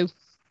 So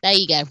there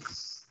you go.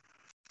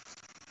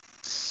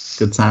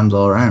 Good times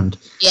all around.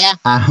 Yeah.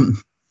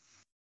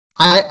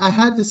 I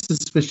had this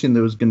suspicion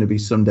there was going to be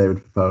some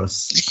David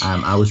Post.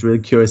 I was really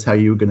curious how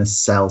you were going to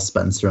sell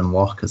Spencer and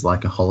Locke as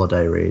like a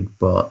holiday read,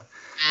 but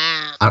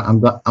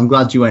I'm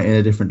glad you went in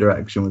a different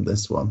direction with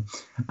this one.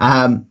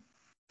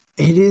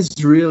 It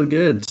is real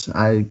good.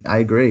 I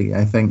agree.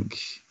 I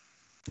think,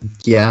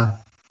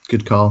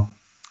 good call.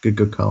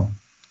 Good call.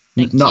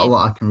 Not a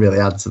lot I can really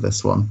add to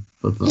this one,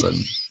 other than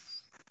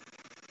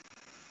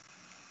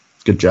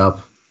good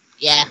job.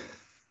 Yeah.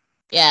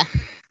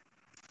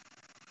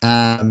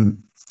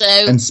 And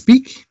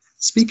speaking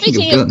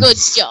of good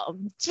job.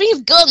 Speaking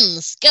of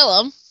guns, go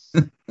on.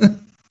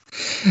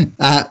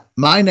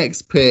 My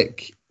next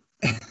pick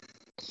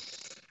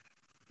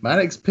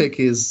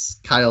is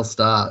Kyle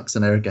Starks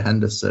and Erica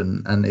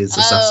Henderson and his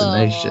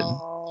Assassination.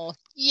 Oh,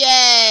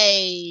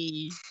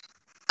 yay!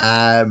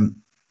 I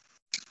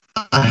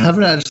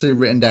haven't actually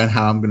written down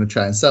how I'm going to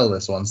try and sell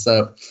this one.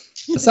 So,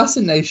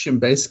 Assassination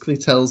basically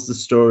tells the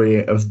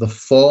story of the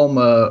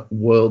former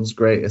world's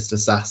greatest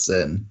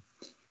assassin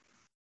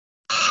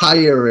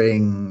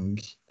hiring.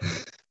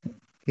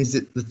 Is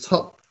it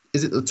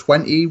the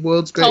 20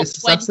 world's greatest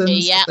Top 20,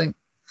 assassins? yeah. I think.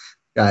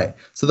 Right.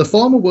 So the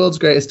former world's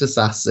greatest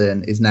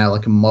assassin is now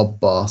like a mob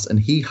boss, and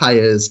he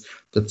hires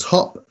the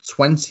top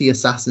 20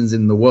 assassins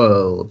in the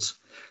world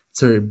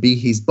to be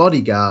his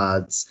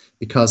bodyguards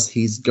because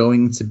he's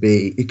going to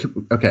be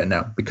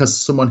because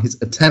someone is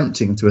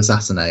attempting to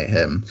assassinate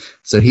him.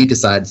 So he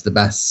decides the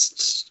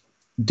best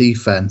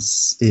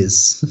defense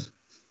is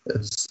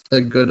a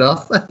good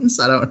offense.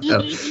 I don't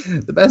know.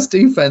 The best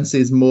defense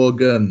is more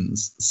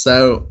guns.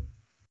 So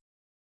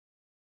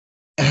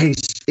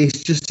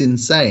it's just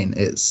insane.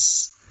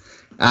 It's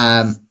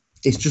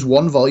just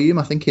one volume.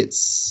 I think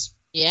it's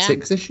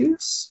 6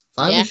 issues,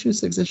 5 issues,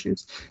 6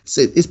 issues.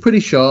 So it's pretty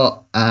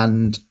short,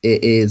 and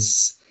it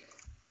is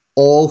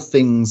all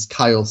things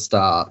Kyle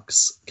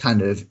Starks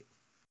kind of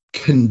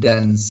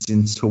condensed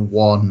into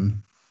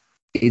one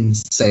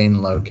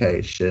insane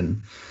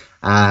location.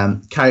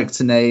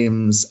 Character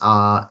names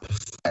are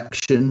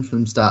perfection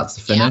from start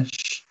to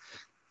finish.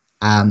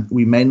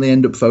 We mainly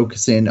end up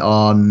focusing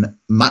on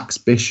Max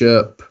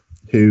Bishop,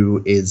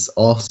 who is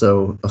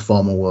also a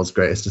former world's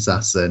greatest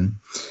assassin.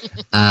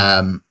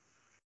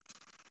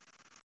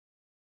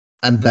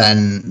 And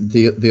then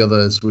the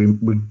others we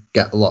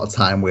get a lot of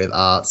time with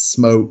are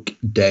Smoke,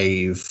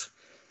 Dave,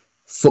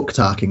 Fuck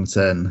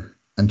Tarkington,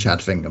 and Chad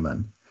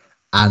Fingerman.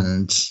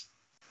 And it's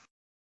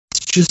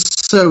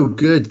just so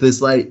good.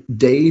 There's like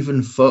Dave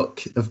and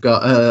Fuck have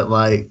got a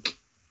like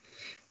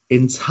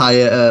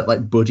entire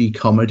like buddy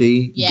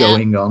comedy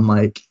going on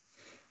like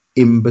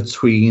in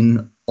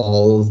between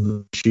all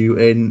the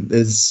shooting.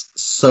 There's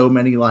so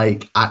many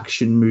like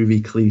action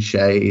movie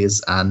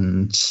cliches,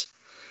 and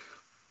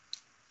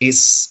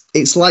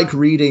it's like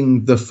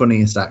reading the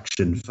funniest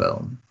action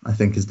film, I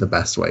think, is the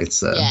best way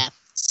to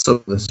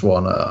sum this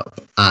one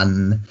up.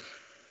 And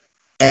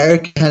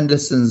Eric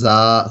Henderson's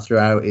art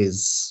throughout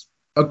is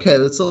okay.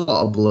 There's a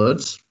lot of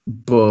blood,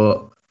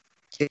 but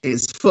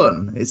it's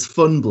fun. It's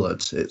fun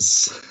blood.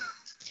 It's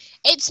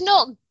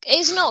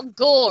not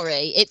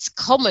gory. It's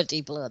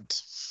comedy blood.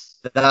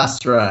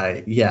 That's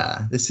right.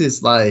 Yeah, this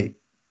is like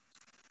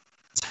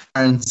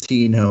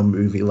Tarantino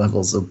movie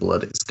levels of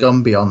blood. It's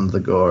gone beyond the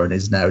gore and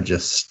is now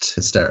just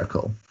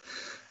hysterical.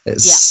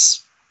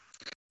 It's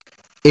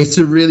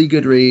a really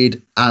good read,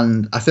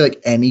 and I feel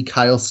like any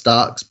Kyle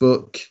Starks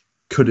book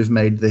could have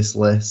made this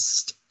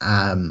list.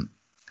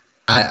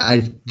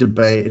 I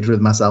debated with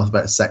myself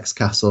about Sex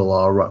Castle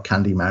or Rock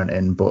Candy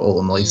Mountain, but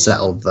ultimately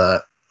settled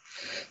that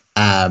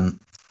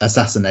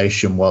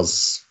Assassination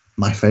was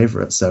my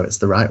favourite, so it's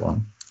the right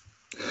one.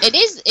 It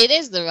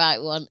is the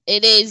right one.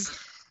 It is.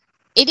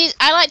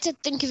 I like to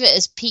think of it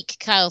as peak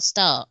Kyle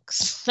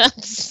Starks.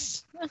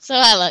 That's how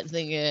I like to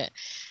think of it.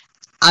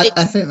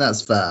 I think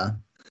that's fair.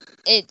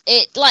 It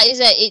like I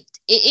said, it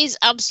is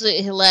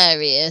absolutely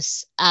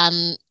hilarious,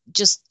 and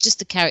just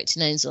the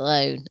character names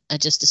alone are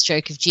just a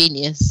stroke of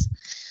genius.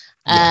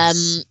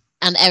 Yes.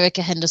 And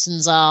Erica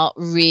Henderson's art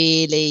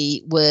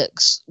really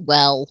works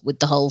well with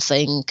the whole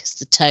thing because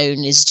the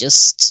tone is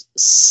just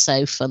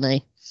so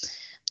funny.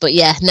 But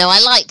yeah, no, I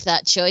like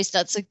that choice.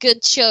 That's a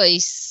good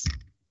choice.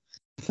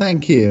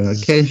 Thank you.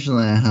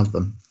 Occasionally I have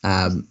them.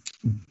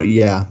 But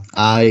yeah,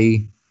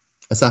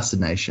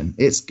 Assassination.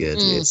 It's good.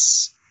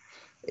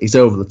 It's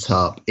over the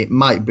top. It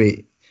might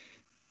be.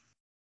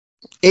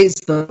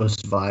 It's the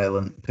most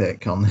violent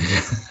pick on the.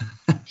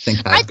 I think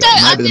I've got.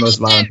 It might be the most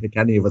violent pick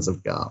any of us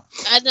have got.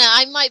 I know.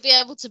 I might be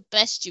able to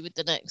best you with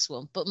the next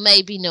one, but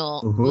maybe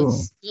not.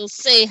 We'll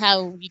see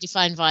how you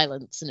define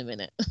violence in a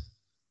minute.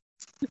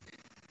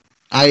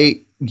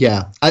 I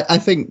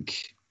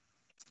think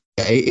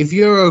if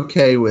you're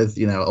okay with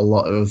a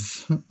lot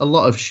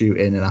of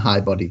shooting and a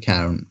high body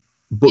count,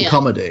 but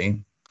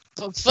comedy,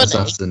 but funny.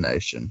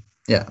 Assassination.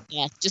 Yeah,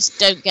 just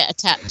don't get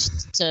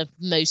attached to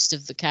most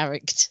of the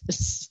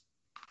characters.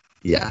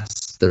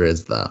 Yes, there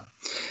is that.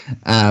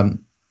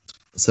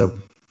 So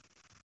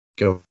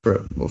go for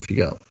it. What have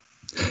you got?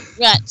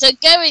 Right. So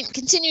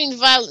continuing the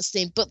violence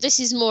theme, but this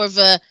is more of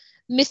a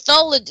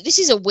mythology. This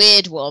is a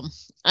weird one.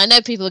 I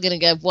know people are going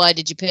to go, why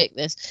did you pick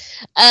this?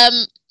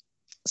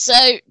 So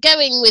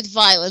going with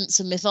violence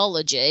and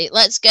mythology,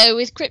 let's go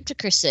with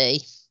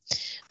Cryptocracy,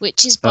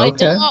 which is by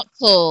Dark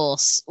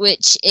Horse,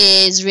 which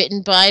is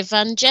written by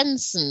Van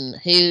Jensen,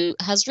 who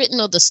has written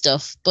other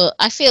stuff, but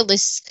I feel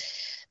this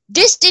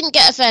didn't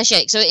get a fair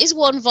shake. So it is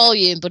one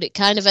volume, but it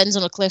kind of ends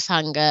on a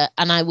cliffhanger,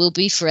 and I will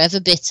be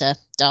forever bitter,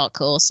 Dark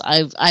Horse.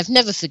 I've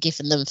never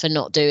forgiven them for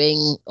not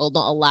doing or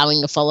not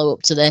allowing a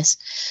follow-up to this.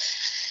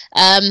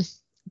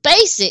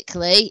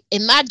 Basically,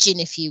 imagine,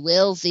 if you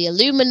will, the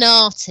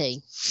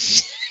Illuminati.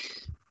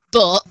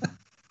 But,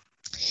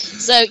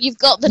 so you've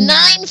got the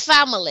 9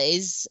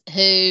 families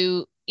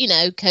who,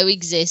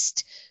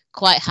 coexist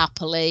quite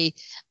happily,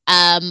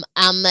 And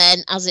then,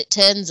 as it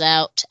turns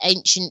out,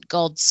 ancient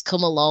gods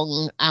come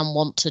along and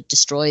want to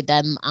destroy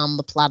them and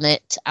the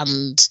planet.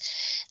 And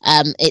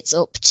it's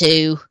up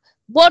to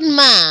one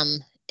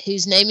man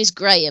whose name is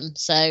Graham.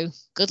 So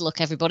good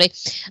luck, everybody,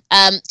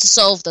 to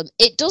solve them.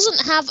 It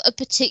doesn't have a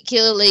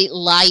particularly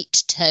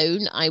light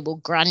tone, I will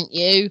grant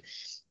you.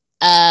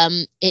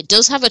 It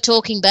does have a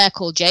talking bear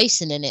called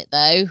Jason in it,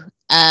 though.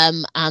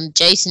 And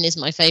Jason is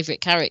my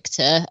favourite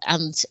character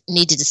and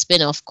needed a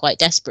spin-off quite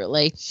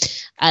desperately,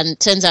 and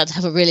turns out to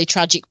have a really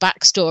tragic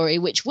backstory,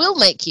 which will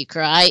make you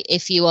cry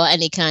if you are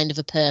any kind of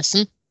a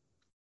person.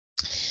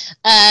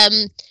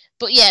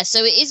 But yeah,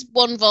 so it is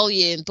one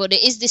volume, but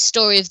it is this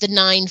story of the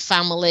 9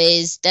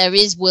 families. There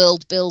is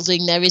world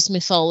building, there is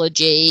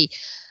mythology,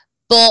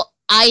 but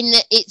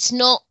it's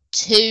not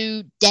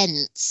too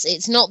dense.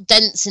 It's not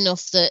dense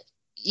enough that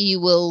you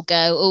will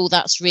go, oh,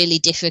 that's really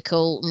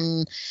difficult,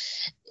 and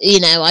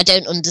I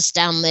don't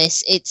understand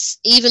this. It's,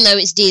 even though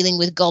it's dealing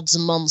with gods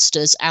and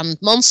monsters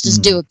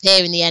do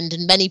appear in the end,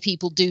 and many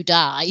people do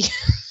die.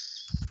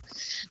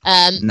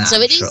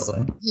 So it is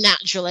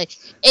naturally,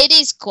 it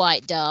is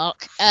quite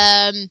dark.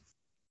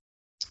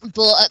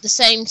 But at the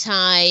same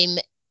time,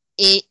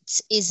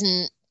 it's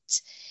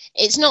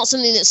not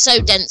something that's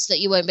so dense that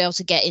you won't be able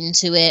to get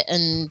into it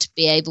and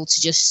be able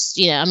to just,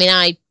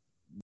 I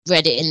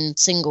read it in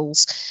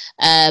singles,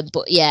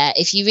 but yeah,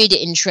 if you read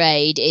it in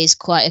trade, it is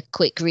quite a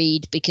quick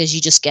read because you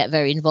just get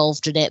very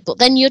involved in it, but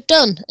then you're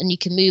done and you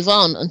can move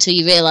on until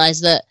you realise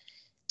that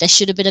there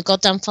should have been a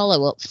goddamn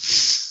follow-up.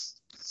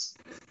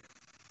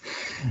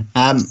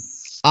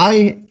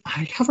 I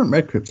haven't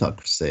read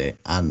Cryptocracy,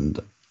 and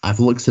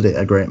I've looked at it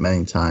a great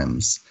many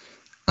times.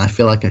 I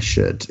feel like I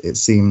should. It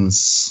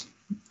seems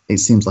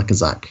like a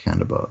Zach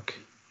kind of book.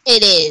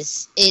 It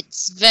is.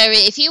 It's very...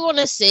 If you want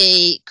to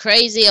see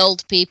crazy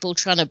old people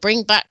trying to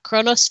bring back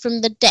Kronos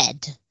from the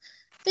dead,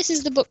 this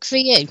is the book for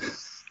you.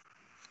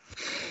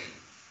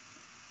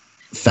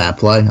 Fair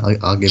play.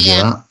 I'll give you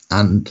that.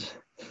 And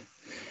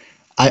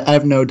I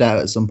have no doubt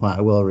at some point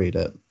I will read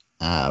it.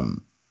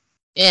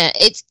 Yeah,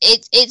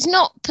 it's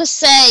not per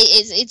se...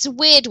 It's a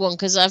weird one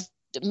because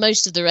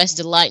most of the rest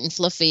are light and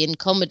fluffy and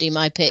comedy,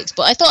 my picks,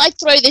 but I thought I'd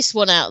throw this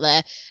one out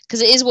there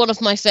because it is one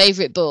of my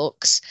favourite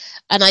books,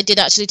 and I did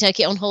actually take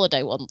it on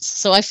holiday once,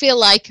 so I feel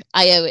like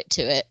I owe it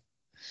to it.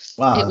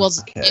 Wow, it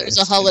was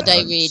a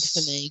holiday read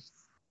for me.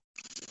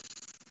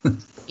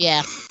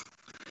 Yeah,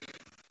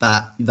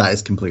 that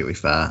is completely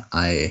fair.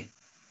 I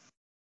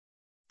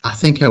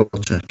think I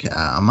will check it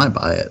out. I might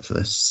buy it for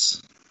this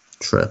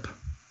trip.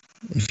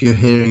 If you're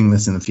hearing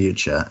this in the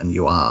future, and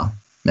you are,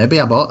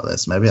 maybe I bought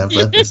this. Maybe I've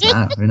read this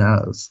now. Who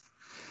knows?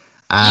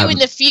 You in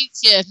the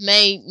future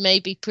may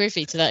be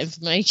privy to that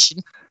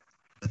information.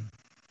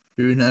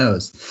 Who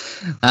knows?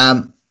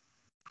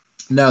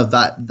 No,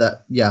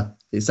 that yeah,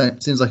 it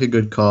seems like a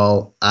good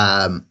call.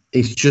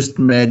 It's just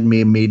made me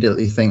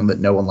immediately think that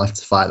No One Left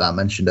to Fight that I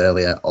mentioned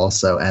earlier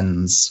also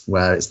ends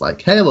where it's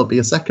like, hey, there'll be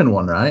a second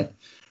one, right?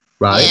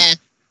 Yeah.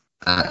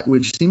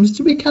 Which seems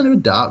to be kind of a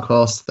dark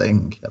horse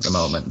thing at the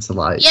moment. So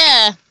like,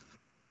 yeah.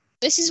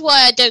 This is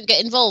why I don't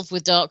get involved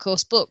with Dark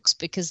Horse books,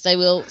 because they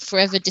will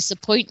forever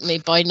disappoint me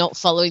by not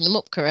following them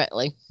up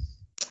correctly.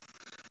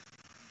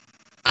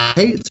 I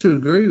hate to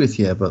agree with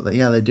you, but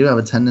they do have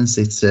a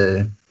tendency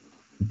to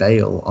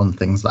bail on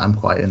things that I'm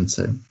quite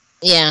into.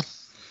 Yeah.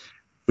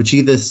 Which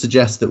either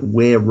suggests that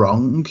we're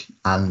wrong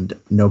and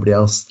nobody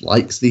else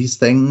likes these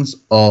things,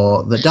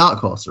 or the Dark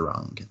Horse are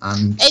wrong.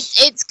 And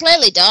it's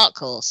clearly Dark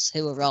Horse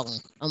who are wrong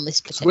on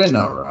this particular. We're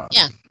not wrong.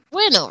 Yeah,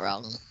 we're not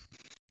wrong.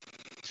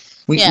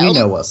 We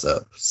know what's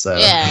up. So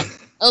yeah,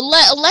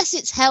 unless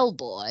it's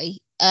Hellboy,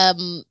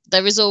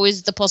 there is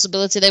always the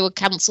possibility they would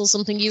cancel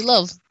something you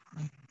love.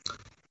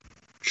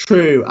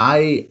 True.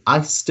 I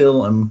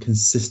still am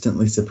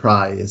consistently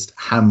surprised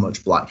how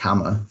much Black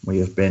Hammer we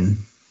have been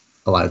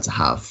allowed to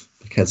have,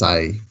 because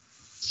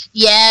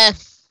yeah,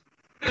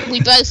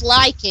 we both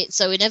like it,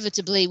 so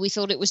inevitably we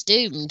thought it was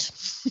doomed.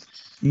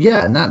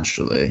 Yeah,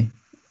 naturally.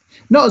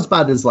 Not as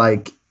bad as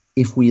like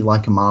if we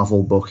like a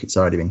Marvel book, it's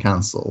already been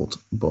cancelled,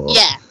 but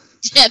yeah,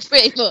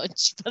 pretty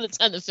much by the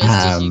time the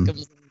first issue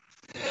comes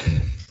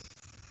in.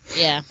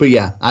 Yeah. But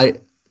yeah,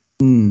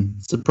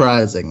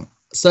 surprising.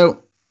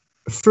 So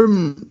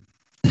from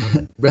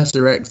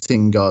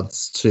resurrecting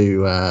gods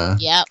to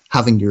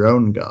having your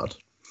own god.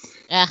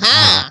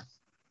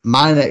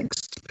 My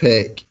next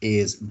pick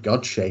is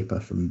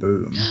Godshaper from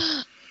Boom.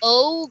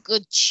 Oh,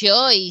 good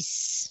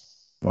choice.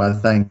 Well,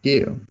 thank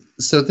you.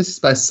 So this is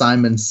by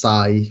Simon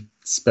Sy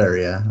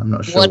Spurrier. I'm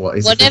not sure what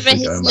he's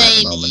officially going by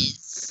at the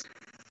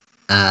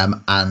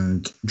moment.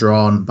 And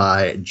drawn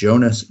by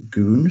Jonas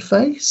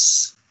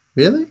Goonface.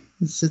 Really?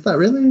 Is that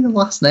really the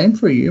last name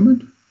for a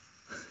human?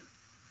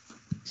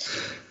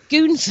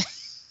 Goonface.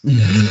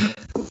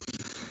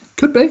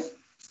 Could be.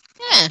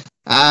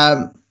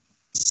 Yeah.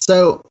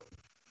 So,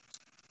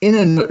 in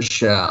a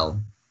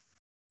nutshell,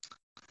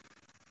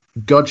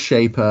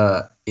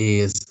 Godshaper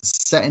is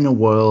set in a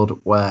world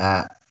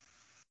where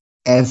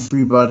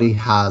everybody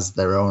has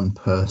their own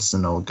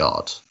personal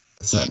god,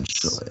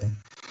 essentially.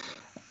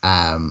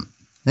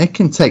 They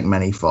can take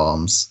many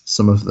forms.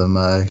 Some of them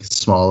are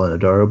small and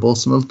adorable.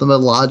 Some of them are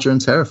larger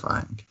and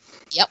terrifying.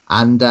 Yep.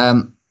 And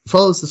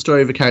follows the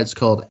story of a character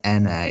called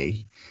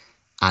N.A.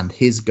 and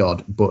his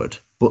god, Bud.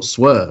 But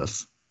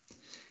Swerve,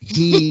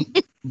 he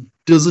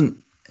doesn't...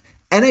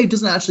 N.A.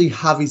 doesn't actually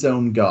have his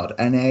own god.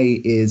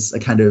 N.A. is a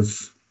kind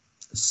of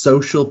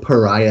social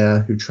pariah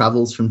who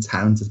travels from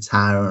town to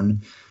town,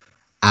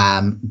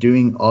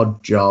 doing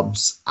odd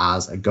jobs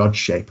as a god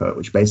shaper,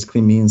 which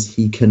basically means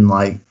he can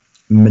like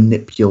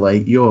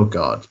manipulate your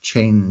god,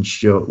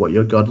 change what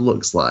your god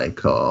looks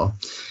like, or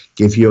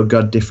give your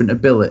god different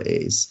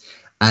abilities.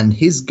 And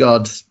his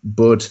god,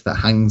 Bud, that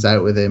hangs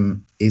out with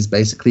him, is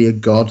basically a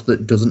god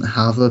that doesn't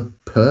have a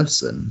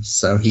person.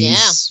 So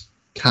he's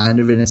kind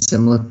of in a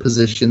similar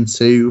position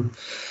to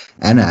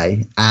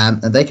NA.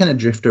 And they kind of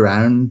drift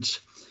around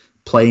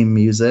playing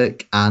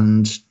music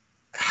and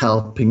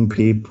helping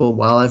people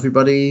while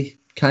everybody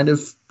kind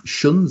of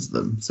shuns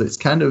them. So it's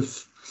kind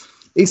of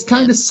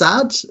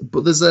sad,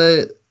 but there's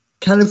a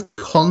kind of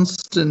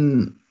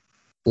constant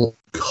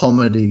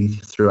comedy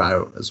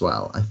throughout as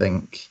well, I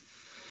think.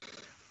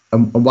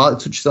 And while it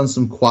touches on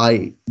some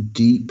quite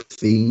deep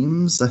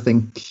themes, I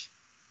think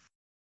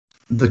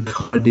the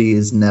comedy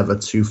is never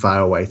too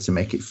far away to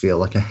make it feel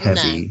like a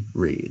heavy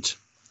read.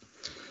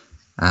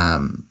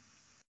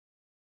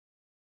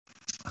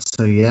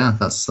 So yeah,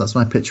 that's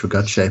my pitch for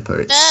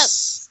Godshaper.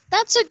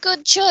 That's a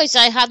good choice.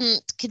 I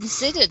hadn't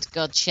considered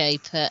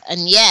Godshaper,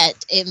 and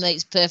yet it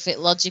makes perfect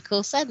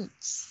logical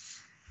sense.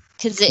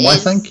 Why,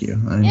 thank you.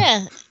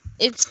 Yeah,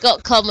 it's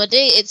got comedy,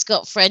 it's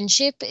got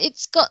friendship,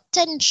 it's got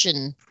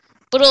tension,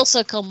 but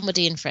also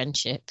comedy and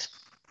friendship.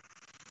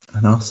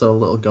 And also a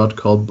little god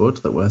called Bud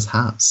that wears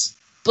hats.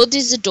 Bud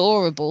is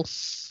adorable.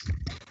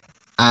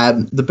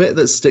 The bit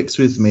that sticks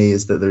with me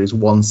is that there is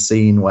one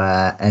scene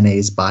where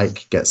NA's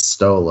bike gets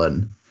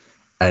stolen,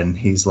 and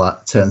he's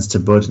like turns to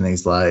Bud and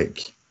he's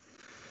like,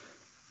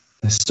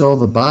 "I stole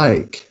the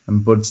bike,"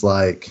 and Bud's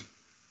like,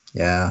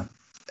 "Yeah,"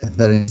 and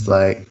then he's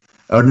like,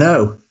 "Oh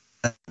no,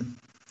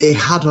 it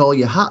had all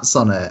your hats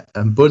on it,"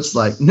 and Bud's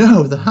like,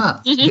 "No, the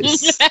hat."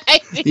 It's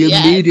the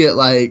immediate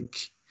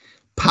like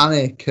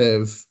panic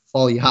of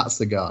all your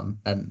hats are gone,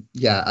 and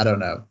I don't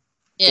know.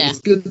 Yeah, it's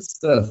good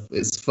stuff.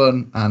 It's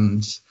fun,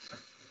 and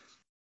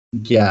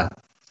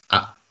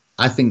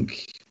I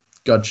think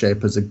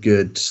Godshaper's a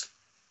good,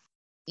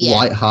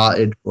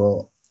 light-hearted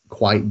but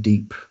quite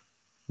deep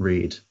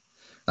read.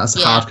 That's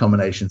a hard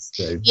combination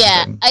to do.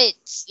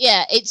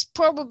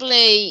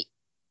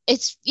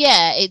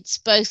 It's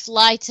both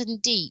light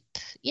and deep.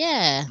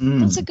 Yeah,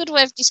 that's a good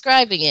way of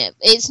describing it.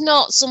 It's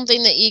not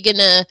something that you're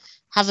gonna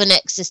have an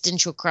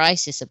existential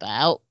crisis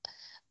about,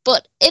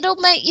 but it'll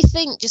make you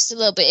think just a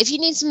little bit. If you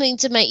need something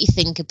to make you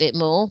think a bit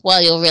more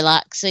while you're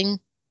relaxing,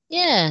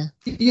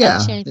 it's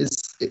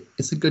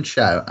a good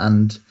shout,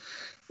 and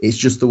it's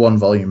just the one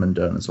volume and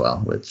done as well,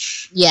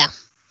 which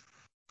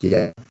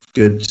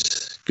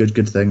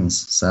good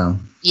things. So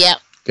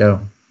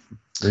go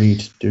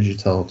read, do as you're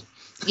told.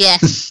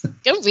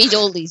 Go read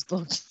all these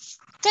books,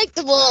 take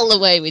them all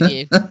away with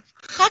you.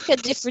 Pack a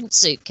different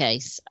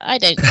suitcase. I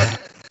don't know.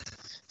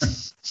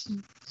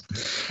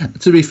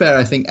 To be fair,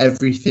 I think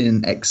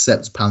everything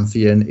except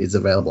Pantheon is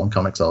available on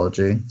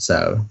Comixology,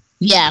 so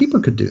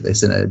people could do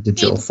this in a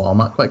digital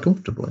format quite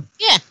comfortably.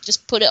 Yeah,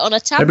 just put it on a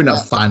tablet. Maybe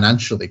not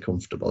financially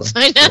comfortable.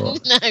 I know,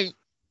 no.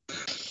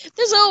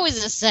 There's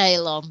always a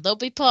sale on. They'll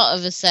be part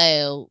of a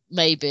sale,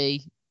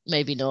 maybe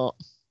not.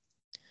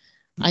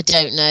 I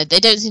don't know. They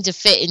don't seem to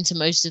fit into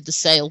most of the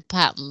sale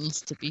patterns,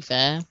 to be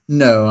fair.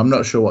 No, I'm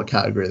not sure what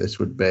category this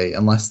would be,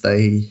 unless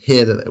they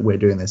hear that we're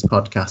doing this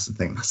podcast and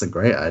think, that's a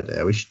great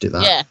idea, we should do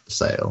that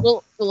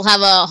sale. We'll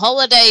have a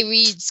holiday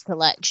reads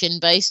collection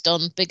based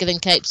on Bigger Than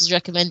Capes'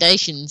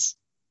 recommendations.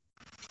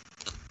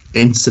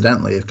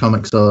 Incidentally, if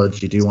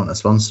Comixology do want to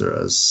sponsor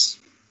us,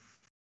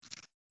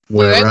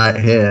 we're right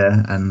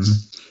here. And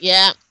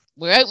yeah,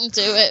 we're open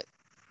to it.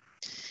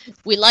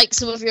 We like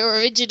some of your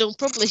original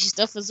published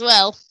stuff as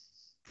well.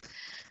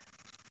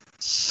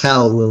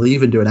 Hell, we'll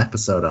even do an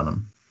episode on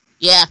them.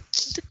 Yeah.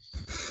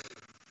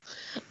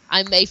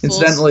 I may force...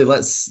 Incidentally,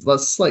 let's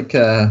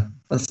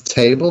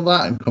table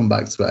that and come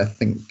back to it. I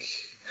think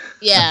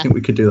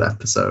we could do that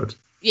episode.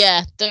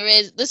 Yeah,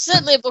 there's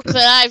certainly a book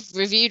that I've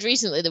reviewed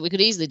recently that we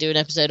could easily do an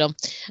episode on.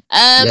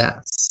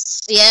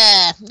 Yes.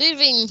 Yeah,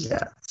 moving.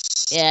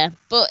 Yes. Yeah,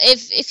 but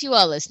if you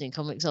are listening,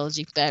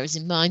 Comixology, bear us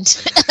in mind.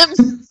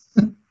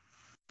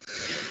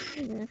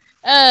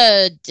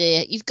 Oh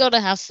dear, you've got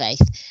to have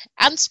faith.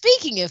 And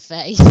speaking of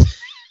faith,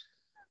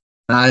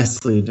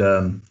 nicely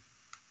done.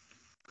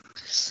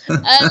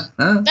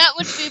 That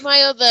would be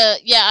my other.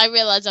 Yeah, I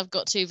realise I've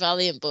got 2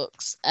 Valiant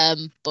books.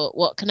 But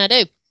what can I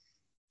do?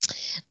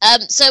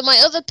 So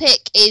my other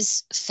pick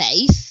is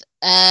Faith.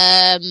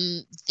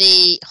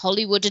 The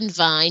Hollywood and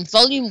Vine,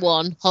 Volume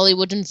 1,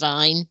 Hollywood and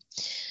Vine,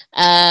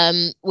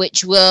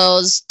 which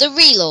was the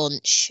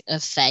relaunch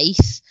of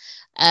Faith.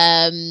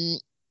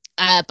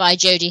 by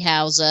Jodie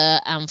Hauser,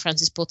 and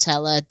Francis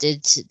Portela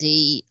did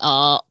the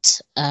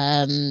art.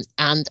 And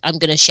I'm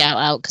going to shout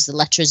out, because the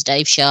letterer is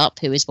Dave Sharp,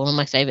 who is one of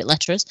my favourite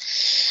letterers.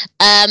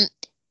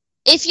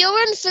 If you're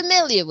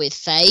unfamiliar with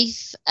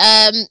Faith,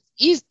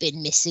 you've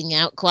been missing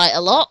out quite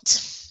a lot.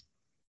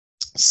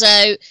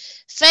 So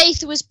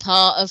Faith was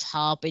part of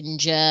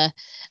Harbinger.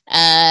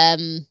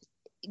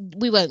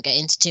 We won't get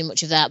into too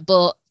much of that,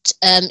 but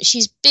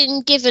she's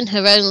been given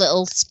her own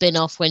little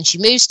spin-off when she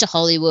moves to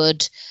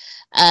Hollywood.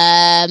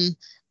 And,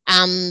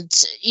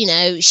 you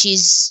know,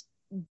 she's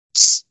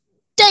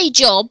day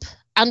job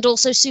and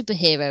also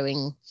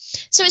superheroing.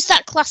 So it's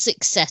that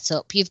classic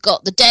setup. You've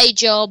got the day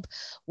job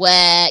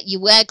where you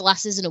wear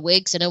glasses and a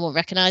wig so no one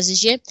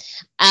recognises you.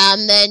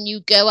 And then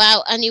you go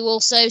out and you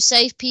also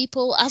save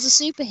people as a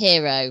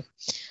superhero,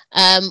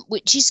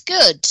 which is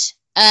good.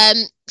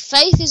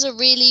 Faith is a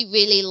really,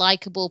 really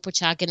likeable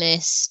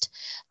protagonist.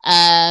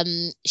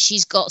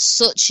 She's got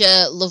such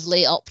a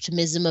lovely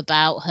optimism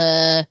about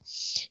her.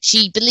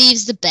 She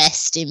believes the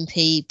best in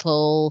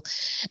people.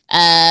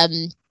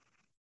 And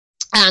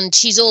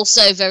she's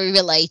also very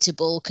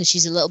relatable because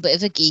she's a little bit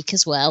of a geek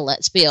as well,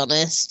 let's be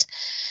honest.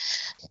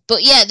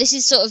 But yeah, this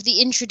is sort of the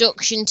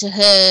introduction to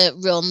her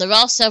run. There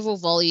are several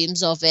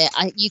volumes of it.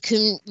 You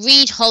can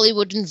read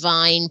Hollywood and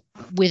Vine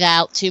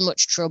without too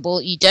much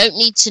trouble. You don't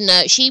need to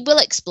know. She will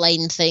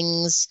explain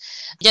things.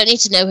 You don't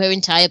need to know her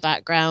entire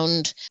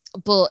background.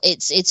 But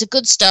it's a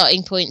good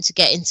starting point to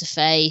get into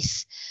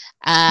Faith.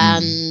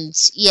 And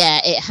yeah,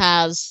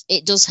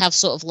 it does have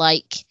sort of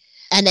like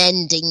an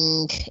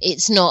ending.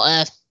 It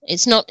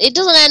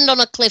doesn't end on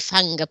a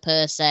cliffhanger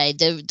per se.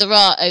 There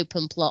are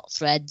open plot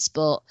threads,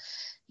 but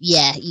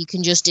yeah, you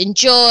can just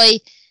enjoy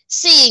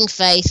seeing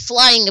Faith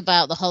flying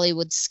about the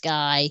Hollywood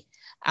sky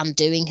and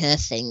doing her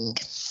thing.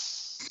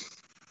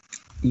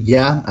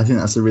 Yeah, I think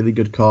that's a really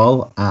good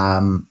call.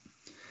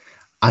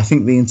 I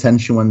think the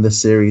intention when the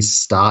series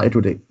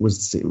started it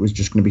was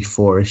just going to be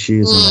 4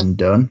 issues and then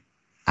done.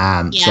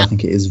 So I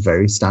think it is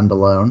very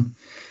standalone.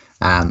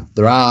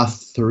 There are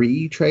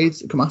 3 trades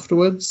that come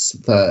afterwards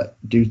that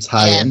do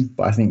tie in,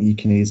 but I think you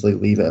can easily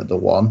leave it at the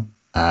 1.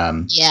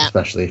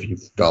 Especially if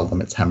you've got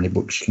limits how many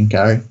books you can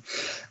carry.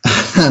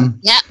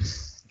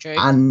 True.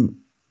 And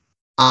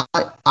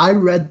I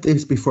read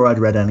this before I'd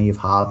read any of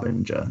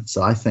Harbinger,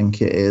 so I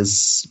think it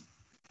is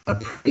a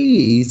pretty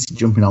easy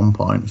jumping on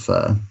point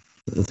for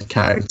the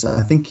character.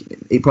 I think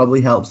it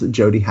probably helps that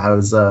Jodie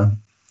Hauser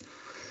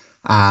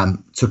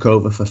took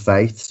over for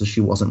Faith, so she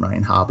wasn't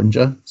writing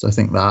Harbinger. So I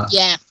think that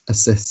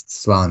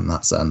assists as well in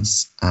that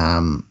sense.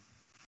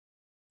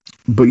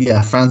 But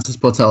yeah, Francis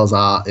Portela's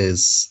art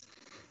is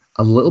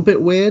a little bit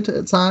weird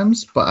at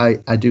times,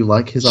 but I do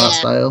like his art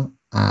style.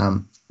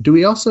 Have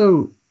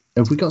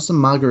we got some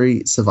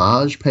Marguerite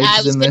Sauvage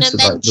pages in this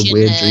with like the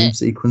weird dream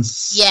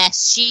sequence?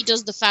 Yes, she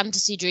does the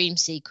fantasy dream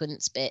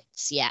sequence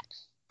bits,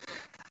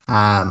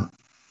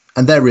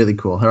 and they're really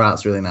cool. Her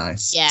art's really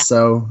nice. Yeah.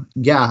 So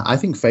yeah, I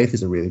think Faith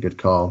is a really good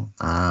call.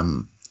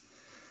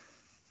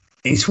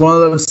 It's one of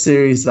those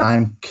series that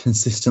I'm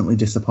consistently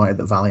disappointed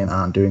that Valiant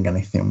aren't doing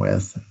anything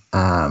with.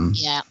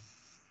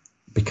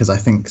 Because I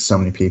think so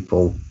many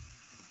people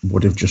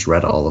would have just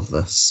read all of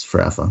this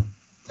forever.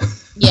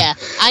 Yeah,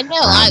 I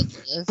know.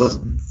 But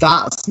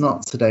that's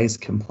not today's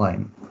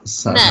complaint.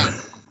 So,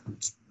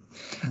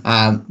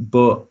 no.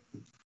 But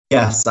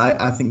yes,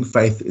 I think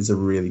Faith is a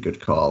really good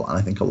call, and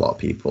I think a lot of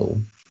people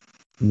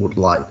would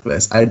like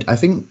this. I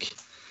think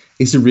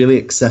it's a really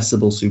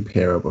accessible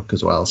superhero book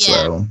as well,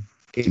 so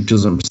it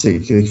doesn't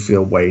particularly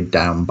feel weighed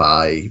down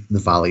by the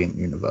Valiant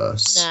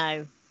universe.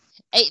 No.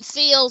 It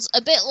feels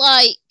a bit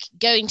like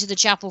Going to the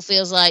Chapel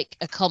feels like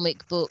a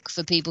comic book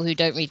for people who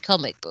don't read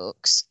comic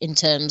books in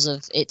terms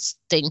of its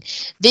thing.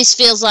 This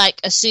feels like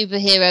a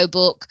superhero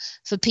book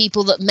for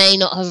people that may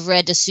not have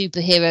read a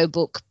superhero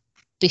book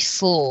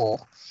before.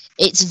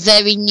 It's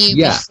very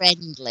newbie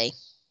friendly.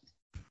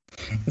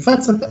 In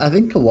fact, I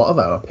think a lot of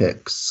our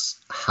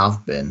picks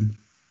have been.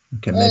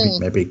 Okay,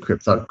 maybe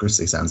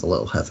Cryptocracy sounds a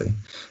little heavy.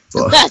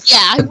 But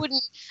I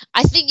wouldn't.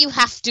 I think you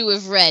have to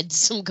have read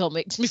some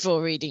comics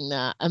before reading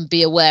that and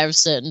be aware of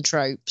certain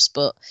tropes.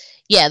 But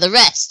yeah, the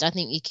rest, I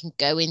think you can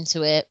go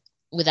into it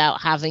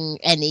without having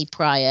any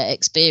prior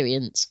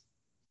experience.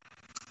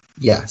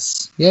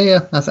 Yes.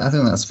 Yeah. I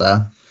think that's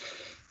fair.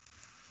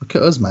 Look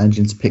at us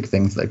managing to pick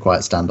things that are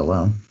quite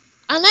standalone.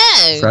 I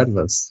know. Fred of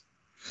us.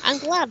 I'm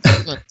glad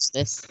that much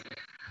this.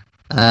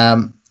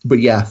 But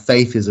yeah,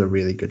 Faith is a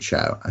really good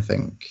shout, I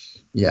think.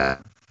 Yeah.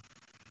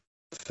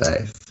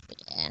 Faith.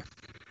 Yeah.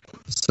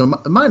 So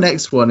my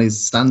next one is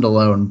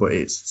standalone, but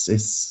it's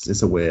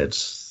a weird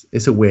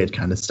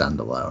kind of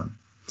standalone.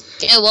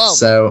 Go on.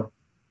 So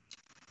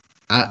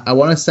I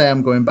want to say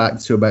I'm going back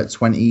to about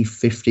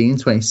 2015,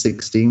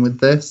 2016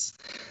 with this,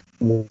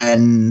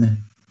 when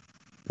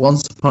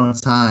once upon a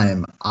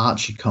time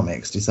Archie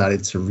Comics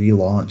decided to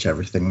relaunch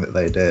everything that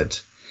they did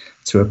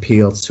to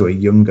appeal to a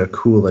younger,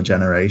 cooler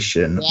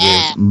generation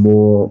with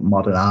more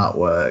modern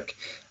artwork.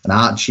 And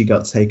Archie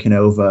got taken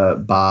over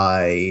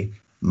by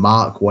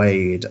Mark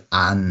Waid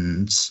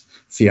and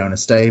Fiona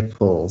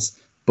Staples,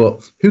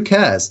 But who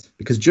cares?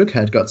 Because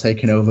Jughead got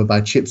taken over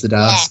by Chip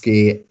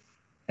Zdarsky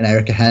and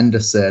Erica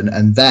Henderson,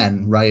 and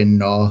then Ryan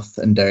North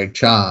and Derek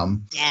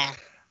Charm. Yeah.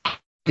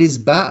 It is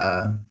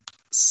better.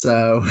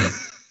 So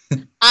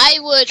I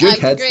would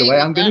Jughead's the way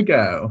I'm going to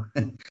go.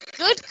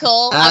 Good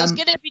call. I was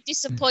going to be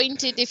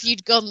disappointed if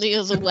you'd gone the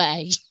other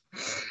way.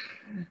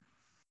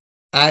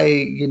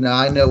 I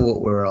know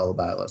what we're all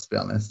about, let's be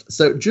honest.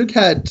 So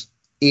Jughead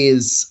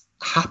is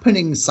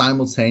happening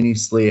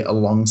simultaneously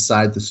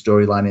alongside the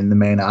storyline in the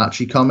main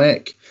Archie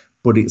comic,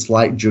 but it's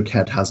like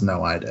Jughead has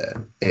no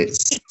idea.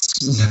 It's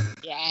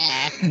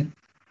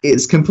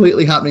it's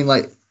completely happening.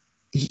 Like,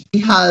 he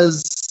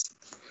has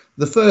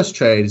the first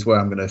trade is where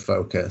I'm going to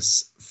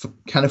focus.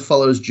 Kind of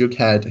follows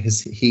Jughead.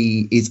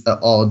 He is at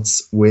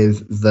odds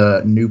with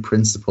the new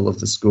principal of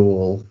the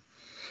school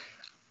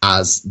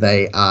as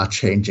they are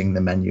changing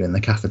the menu in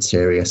the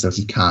cafeteria so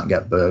he can't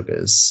get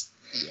burgers.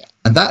 Yeah.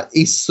 And that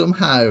is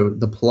somehow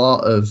the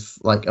plot of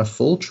like a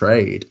full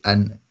trade,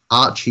 and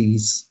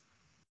Archie's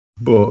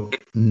book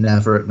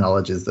never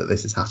acknowledges that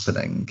this is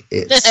happening.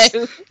 It's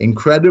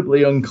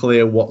incredibly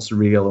unclear what's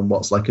real and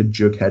what's like a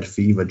Jughead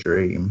fever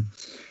dream.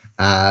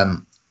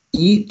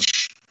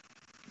 Each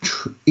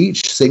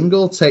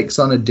single takes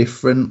on a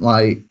different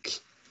like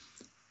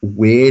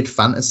weird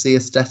fantasy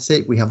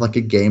aesthetic. We have like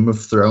a Game of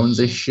Thrones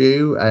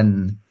issue,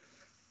 and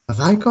have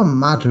I gone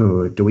mad,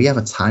 or do we have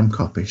a Time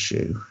Cop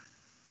issue?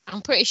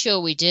 I'm pretty sure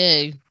we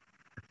do.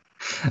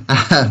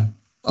 I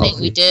think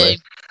we do.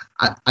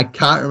 I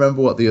can't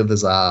remember what the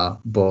others are,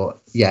 but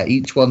yeah,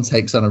 each one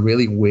takes on a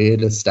really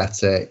weird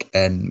aesthetic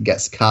and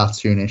gets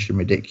cartoonish and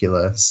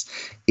ridiculous.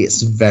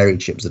 It's very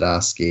Chip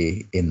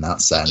Zdarsky in that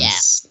sense. Yeah.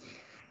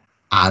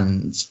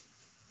 And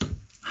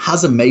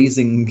has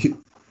amazingly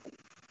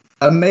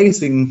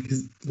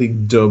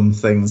dumb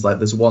things. Like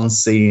there's one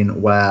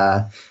scene where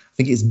I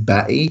think it's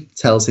Betty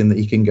tells him that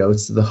he can go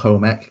to the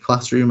home ec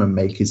classroom and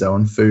make his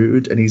own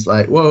food, and he's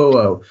like,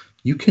 whoa,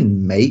 you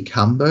can make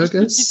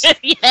hamburgers?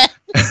 Yeah.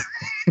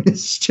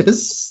 It's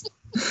just,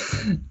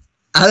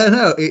 I don't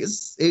know,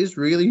 it's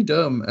really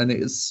dumb and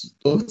it's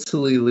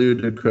utterly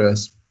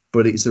ludicrous,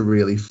 but it's a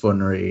really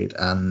fun read.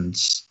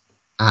 And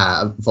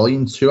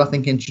volume 2 I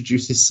think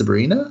introduces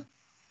Sabrina.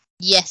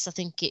 Yes, I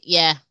think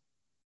yeah.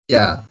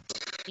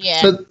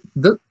 So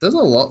there's a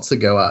lot to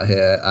go at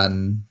here,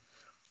 and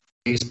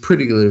it's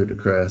pretty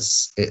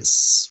ludicrous.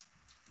 It's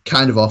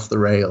kind of off the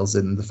rails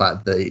in the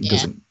fact that it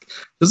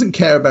doesn't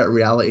care about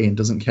reality and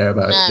doesn't care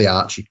about the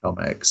Archie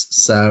comics.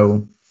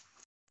 So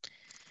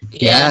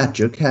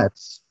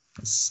Jughead.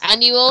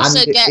 And you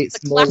also get the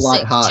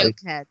classic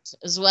Jughead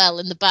as well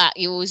in the back.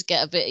 You always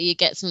get you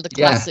get some of the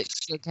classic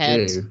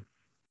Jughead.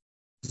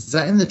 Is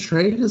that in the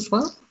trade as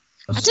well?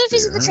 I don't know if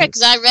it's in the trade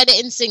because I read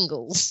it in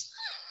singles.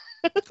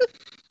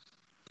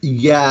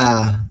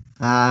 Yeah.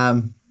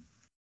 That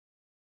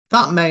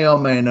may or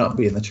may not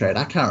be in the trade.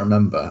 I can't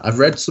remember. I've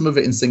read some of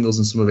it in singles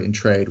and some of it in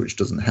trade, which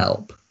doesn't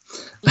help.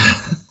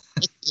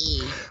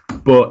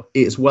 But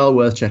it's well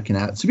worth checking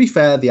out. To be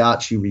fair, the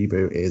Archie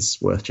reboot is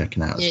worth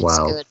checking out as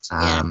well. Good,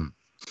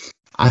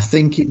 I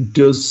think it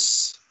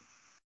does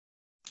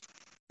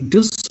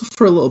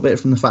suffer a little bit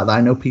from the fact that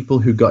I know people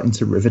who got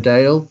into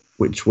Riverdale,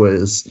 which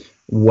was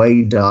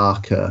way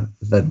darker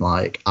than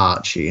like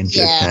Archie and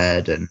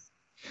Jughead and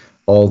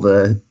all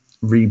the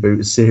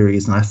reboot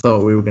series, and I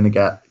thought we were going to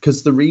get,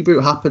 because the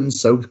reboot happened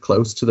so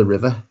close to the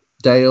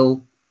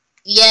Riverdale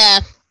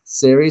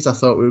series, I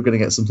thought we were going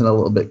to get something a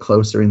little bit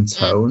closer in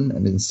tone,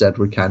 and instead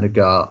we kind of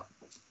got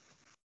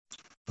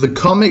the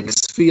comics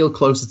feel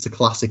closer to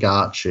classic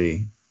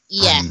Archie.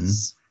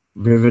 Yes.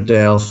 And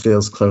Riverdale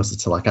feels closer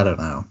to, like, I don't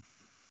know,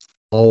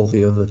 all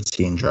the other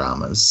teen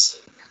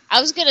dramas. I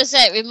was going to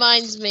say, it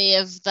reminds me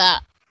of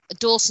that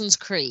Dawson's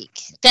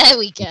Creek. There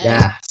we go.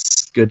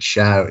 Yes, good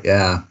shout,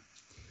 yeah.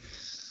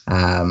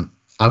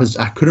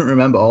 I couldn't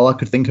remember. All I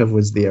could think of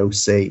was the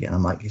OC, and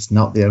I'm like, it's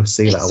not the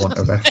OC that I want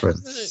to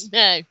reference.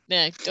 No,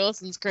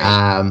 Dawson's Creek.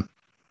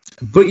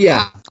 But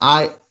yeah,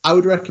 I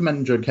would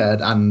recommend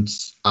Jughead and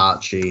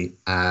Archie.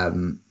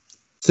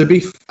 To be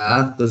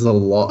fair, there's a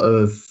lot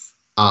of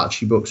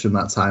Archie books from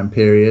that time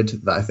period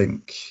that I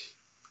think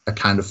are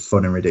kind of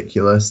fun and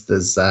ridiculous.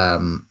 There's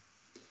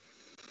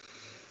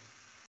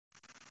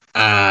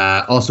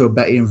also a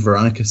Betty and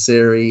Veronica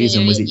series,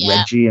 and was it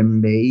Reggie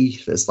and Me?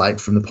 That's like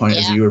from the point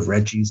of view of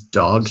Reggie's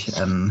dog,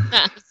 and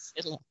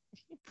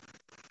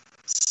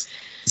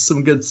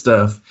some good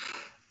stuff.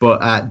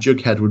 But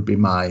Jughead would be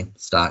my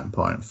starting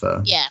point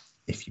for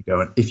if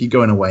you're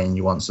going away and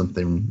you want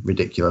something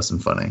ridiculous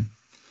and funny.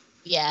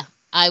 Yeah,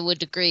 I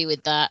would agree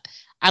with that,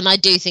 and I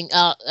do think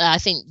I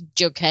think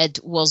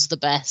Jughead was the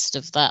best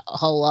of that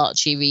whole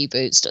Archie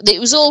reboot. It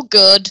was all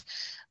good.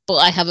 But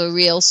I have a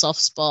real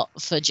soft spot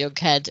for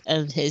Jughead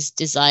and his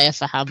desire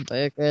for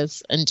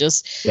hamburgers, and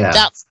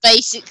that's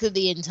basically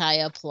the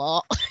entire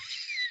plot.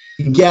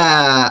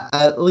 Yeah,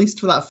 at least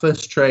for that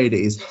first trade, it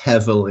is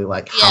heavily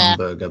like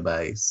hamburger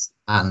based,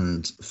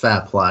 and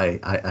fair play.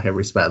 I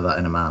respect that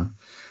in a man.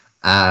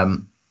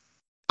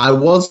 I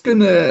was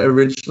gonna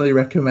originally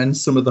recommend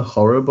some of the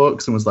horror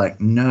books and was like,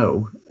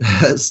 no,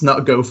 let's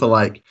not go for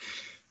like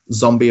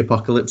zombie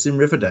apocalypse in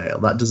Riverdale.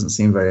 That doesn't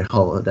seem very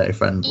holiday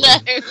friendly. No.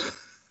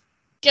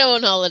 Go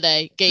on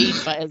holiday, get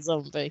eaten by a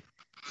zombie.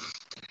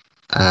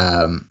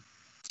 I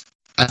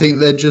think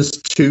they're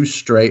just too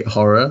straight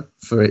horror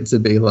for it to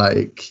be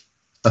like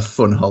a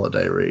fun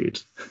holiday read.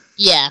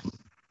 Yeah.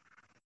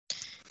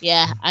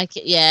 Yeah, they're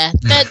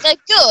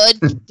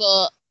good,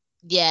 but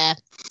yeah,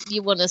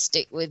 you want to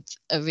stick with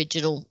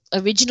original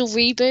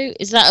reboot.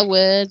 Is that a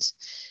word?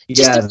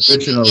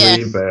 Original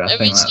reboot. I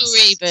think original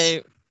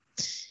reboot.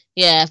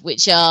 Yeah,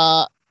 which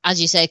are,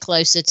 as you say,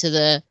 closer to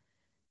the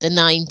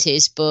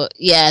 90s, but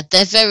yeah,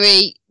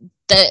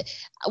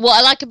 what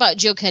I like about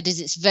Jughead is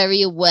it's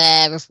very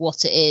aware of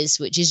what it is,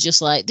 which is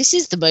just like, this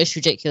is the most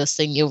ridiculous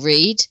thing you'll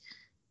read,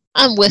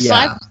 and we're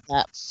fine with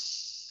that.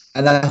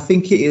 And I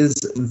think it is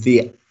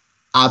the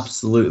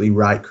absolutely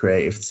right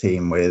creative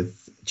team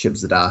with Chip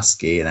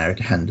Zdarsky and Eric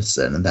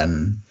Henderson, and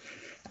then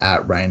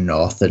Ryan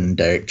North and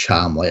Derek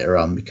Charm later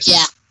on, because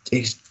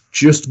it's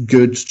just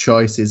good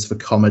choices for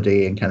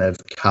comedy and kind of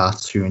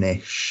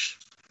cartoonish.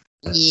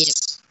 Yeah.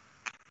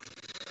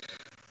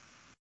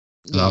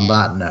 And on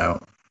that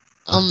note,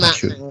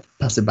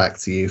 pass it back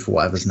to you for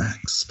whatever's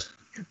next.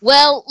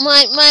 Well,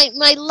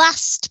 my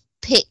last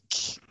pick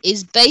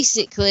is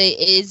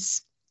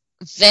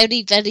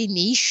very, very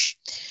niche,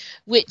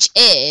 which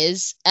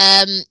is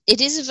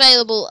it is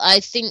available,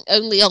 I think,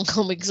 only on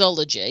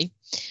Comixology,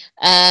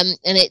 and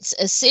it's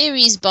a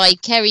series by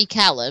Kerry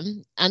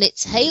Callum, and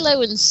it's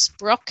Halo and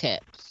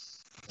Sprocket,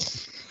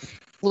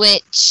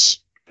 which,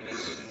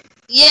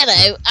 you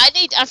know,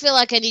 I feel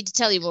like I need to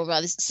tell you more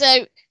about this.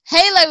 So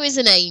Halo is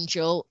an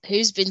angel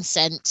who's been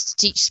sent to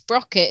teach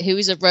Sprocket, who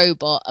is a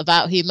robot,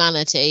 about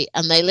humanity,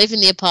 and they live in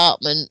the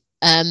apartment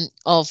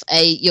of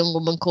a young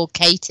woman called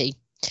Katie.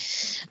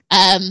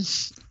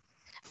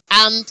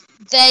 And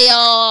they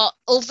are,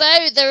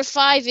 although there are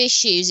 5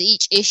 issues,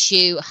 each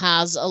issue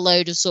has a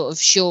load of sort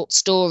of short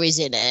stories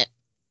in it.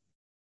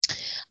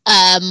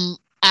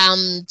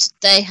 And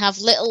they have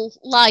little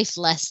life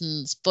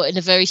lessons, but in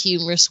a very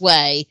humorous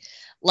way,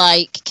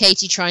 like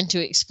Katie trying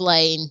to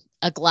explain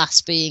a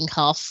glass being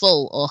half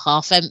full or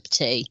half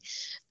empty.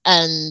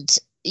 And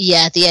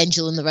yeah, the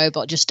angel and the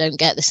robot just don't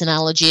get this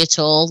analogy at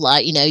all.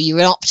 Like, you know, you're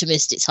an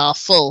optimist, it's half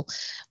full,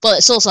 but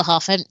it's also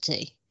half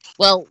empty.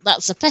 Well,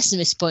 that's a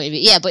pessimist point of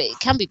view, yeah, but it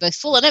can be both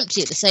full and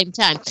empty at the same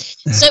time.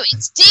 So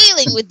it's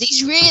dealing with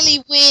these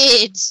really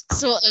weird,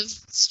 sort of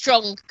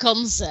strong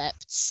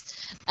concepts,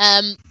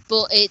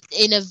 but it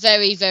in a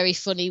very, very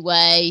funny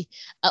way.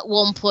 At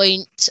one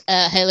point,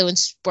 Halo and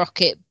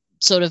Sprocket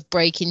sort of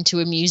break into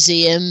a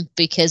museum,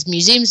 because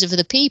museums are for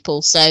the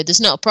people, so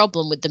there's not a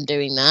problem with them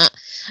doing that.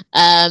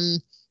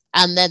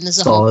 And then there's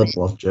a solid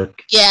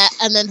logic. Yeah,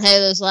 and then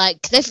Halo's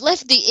like, they've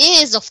left the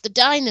ears off the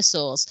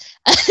dinosaurs.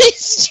 And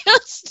it's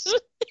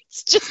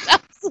just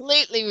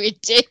absolutely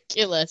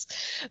ridiculous.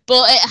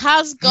 But it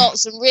has got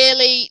some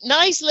really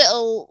nice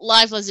little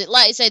life lessons.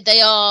 Like I said,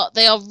 they are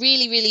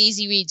really, really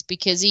easy reads,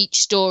 because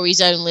each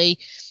story's only,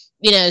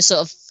 you know,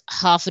 sort of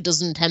half a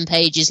dozen, 10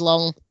 pages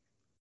long.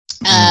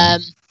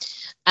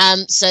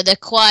 So they're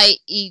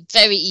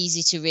very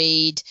easy to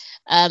read.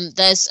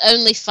 There's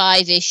only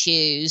 5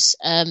 issues.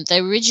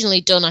 They were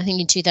originally done, I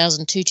think, in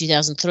 2002,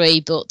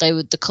 2003, but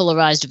the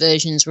colorized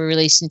versions were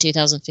released in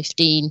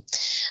 2015.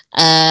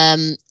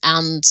 And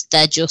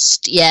they're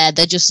just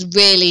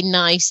really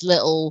nice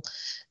little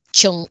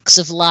chunks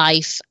of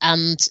life,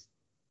 and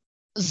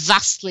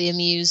vastly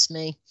amuse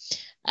me.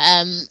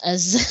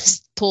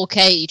 As poor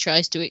Katie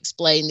tries to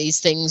explain these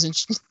things,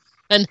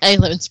 and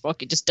Halo and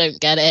Sprocket just don't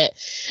get it.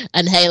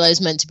 And Halo's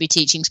meant to be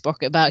teaching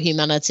Sprocket about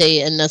humanity,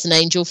 and as an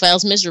angel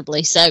fails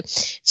miserably. So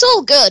it's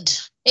all good.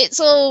 It's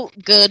all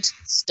good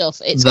stuff.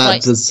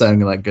 That does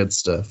sound like good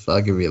stuff.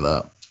 I'll give you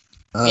that.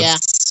 Yeah.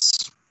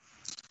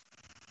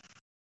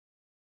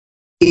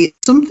 It's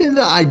something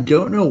that I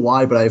don't know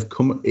why, but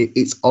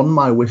it's on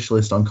my wish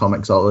list on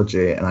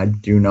Comixology, and I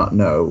do not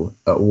know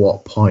at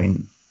what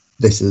point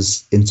this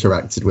has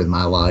interacted with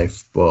my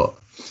life, but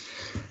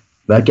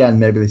again,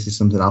 maybe this is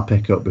something I'll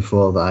pick up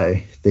before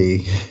the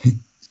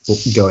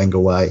going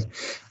away.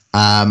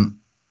 There's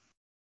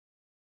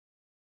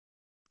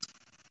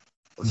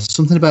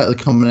something about the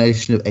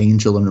combination of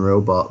angel and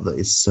robot that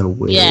is so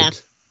weird. Yeah,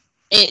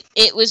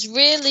 it was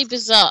really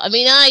bizarre. I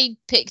mean, I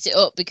picked it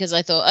up because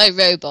I thought, oh,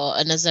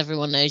 robot, and as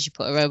everyone knows, you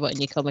put a robot in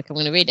your comic, I'm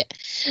going to read it.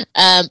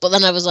 But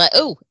then I was like,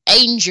 oh,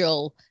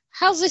 angel,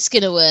 how's this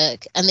going to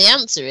work? And the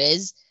answer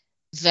is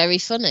very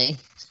funny.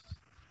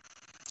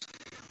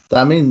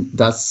 I mean,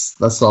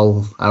 that's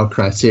all our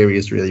criteria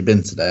has really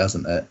been today,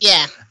 hasn't it?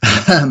 Yeah.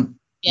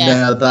 Yeah.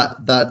 No,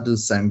 that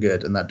does sound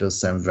good, and that does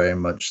sound very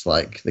much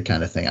like the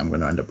kind of thing I'm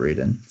going to end up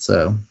reading.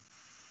 So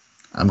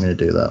I'm going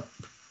to do that.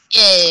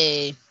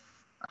 Yay!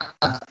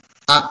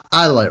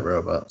 I like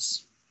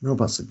robots.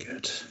 Robots are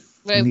good.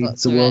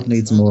 The world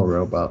needs more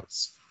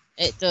robots.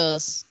 It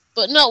does,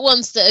 but not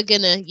ones that are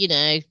going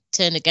to,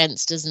 turn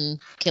against us and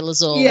kill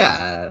us all.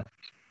 Yeah,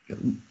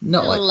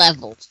 not like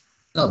level.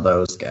 Not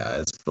those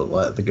guys, but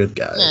like the good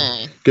guys.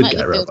 No, Good like guy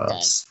the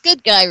robots.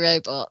 Good guy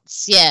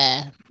robots,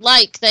 yeah.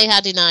 Like they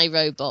had in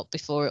iRobot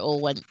before it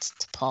all went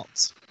to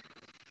pot.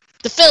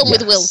 The film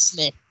with Will Yes.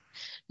 Smith,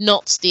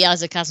 not the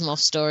Isaac Asimov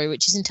story,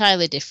 which is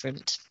entirely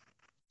different.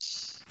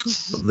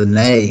 But the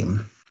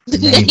name. The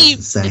name is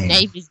the same. The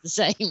name is the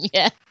same,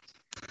 yeah.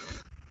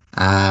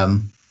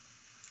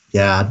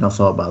 Yeah, I'd not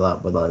thought about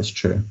that, but that is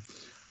true.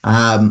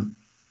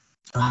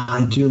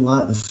 I do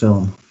like the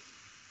film.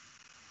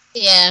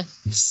 Yeah,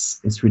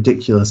 It's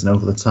ridiculous and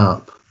over the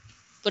top.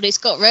 but it's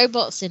got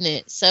robots in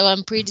it, so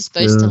I'm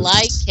predisposed to Yes.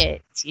 like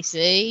it, you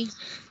see?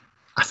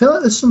 I feel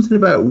like there's something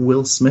about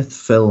Will Smith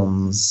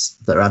films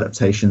that are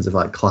adaptations of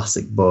like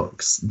classic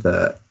books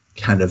that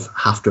kind of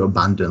have to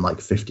abandon like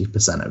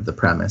 50% of the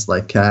premise.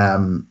 Like I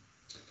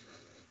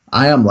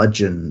Am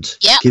Legend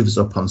Yep. gives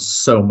up on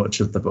so much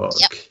of the book.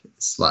 Yep.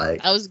 It's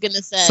like I was going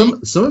to say,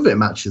 some of it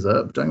matches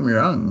up, don't get me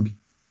wrong.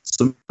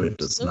 Some of it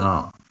does Some-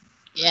 not.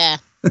 yeah.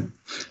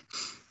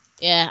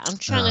 Yeah, I'm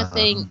trying to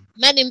think.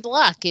 Men in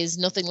Black is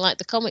nothing like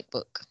the comic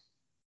book.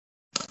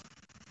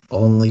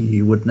 Only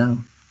you would know.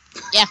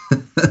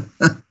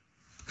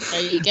 There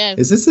you go.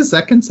 Is this the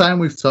second time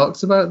we've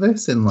talked about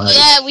this in like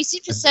Yeah, we seem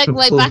to a segue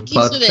couple back of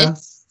into this.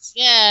 podcasts?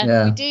 Yeah,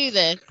 Yeah. we do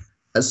this.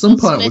 At some Will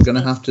point, we're Smith going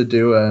to is- have to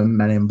do a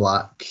Men in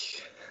Black.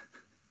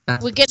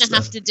 We're going to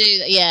have to do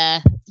that.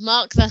 Yeah,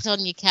 mark that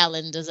on your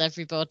calendars,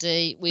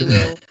 everybody. We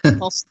will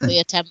possibly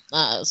attempt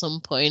that at some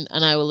point,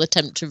 and I will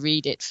attempt to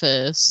read it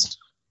first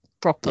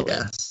properly.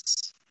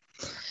 Yes.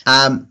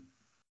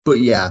 But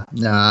yeah,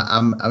 no,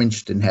 I'm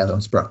interested in Halo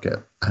and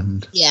Sprocket,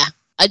 and Yeah,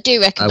 I do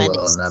I recommend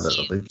will it.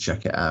 inevitably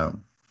check it out.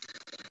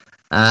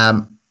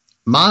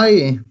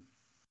 My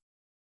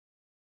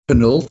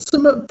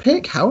penultimate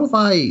pick. How have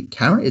I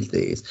counted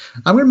these?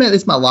 I'm going to make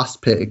this my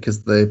last pick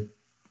because the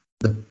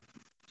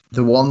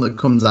one that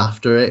comes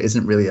after it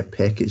isn't really a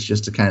pick. It's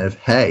just a kind of,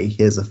 hey,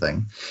 here's a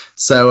thing.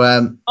 So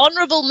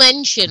Honourable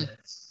mention.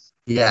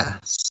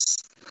 yes.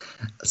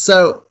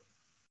 So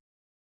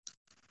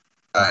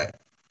all right.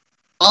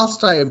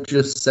 Whilst I have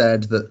just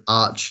said that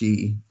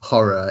Archie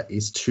horror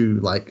is too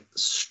like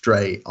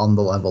straight on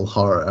the level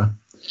horror,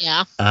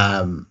 Yeah.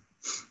 my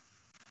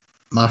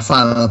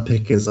final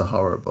pick is a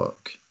horror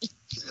book.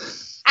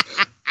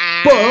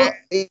 But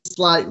it's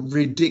like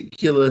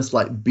ridiculous,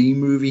 like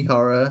B-movie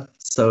horror.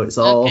 So it's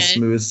all Okay.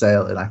 smooth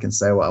sailing. I can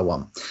say what I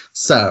want.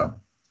 So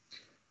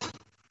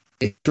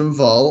it's from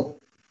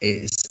Vault.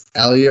 It's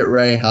Elliot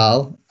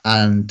Rahal,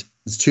 and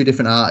there's two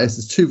different artists.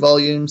 There's two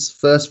volumes.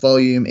 First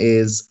volume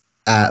is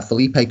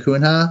Felipe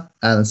Cunha,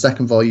 and the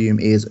second volume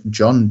is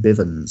John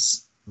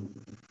Bivens,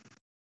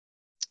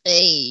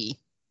 Hey.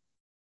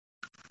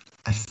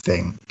 I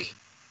think.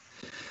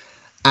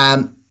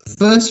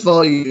 First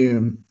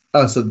volume.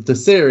 Oh, so the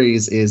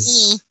series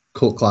is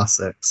Cult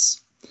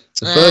Classics.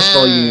 The first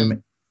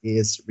volume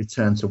is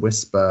Return to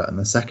Whisper, and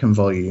the second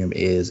volume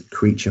is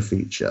Creature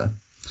Feature.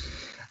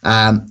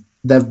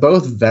 They're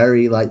both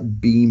very like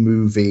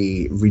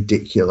B-movie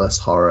ridiculous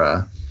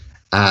horror.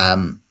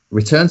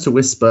 Return to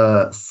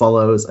Whisper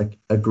follows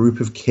a group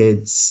of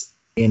kids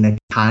in a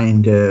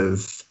kind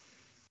of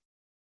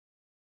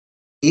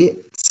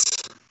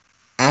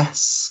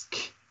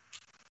It-esque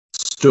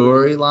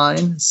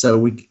storyline. So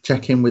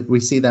we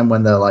see them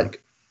when they're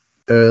like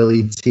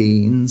early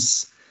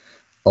teens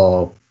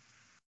or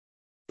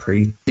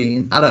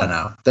pre-teen. I don't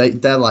know.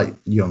 They're like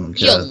younger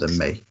Young. than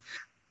me.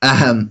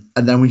 And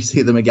then we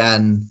see them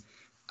again,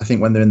 I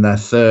think when they're in their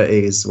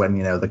 30s, when,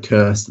 you know, the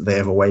curse that they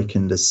have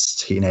awakened as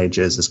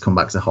teenagers has come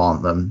back to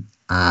haunt them.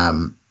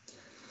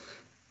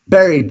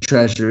 Buried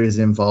treasure is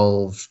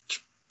involved.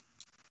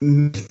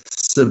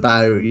 Myths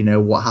about, you know,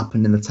 what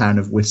happened in the town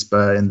of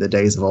Whisper in the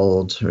days of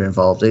old are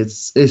involved.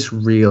 It's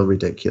real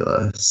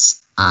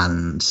ridiculous,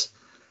 and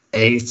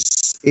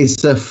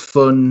it's a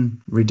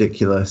fun,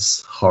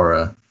 ridiculous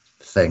horror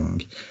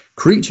thing.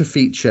 Creature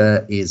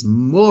Feature is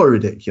more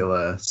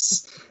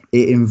ridiculous.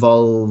 It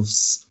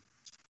involves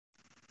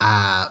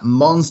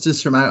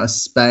monsters from outer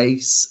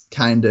space,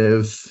 kind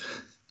of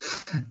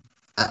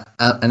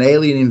an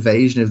alien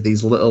invasion of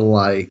these little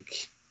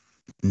like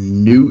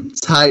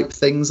newt type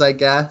things, I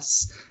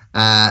guess,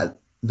 that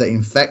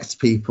infect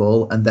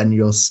people, and then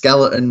your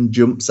skeleton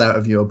jumps out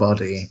of your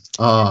body.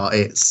 Oh,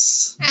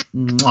 it's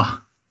mwah.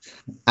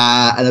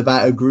 And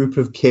about a group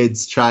of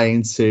kids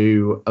trying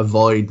to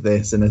avoid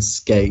this and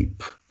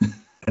escape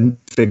and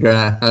figure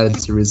out how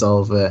to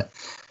resolve it.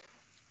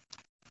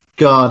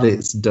 God,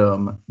 it's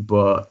dumb,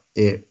 but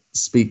it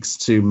speaks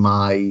to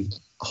my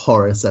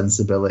horror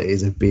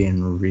sensibilities of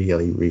being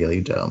really,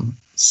 really dumb.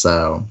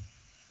 So,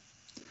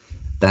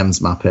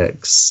 them's my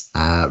picks.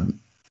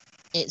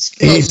 It's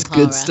fun It's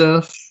horror. good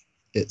stuff.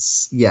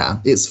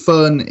 It's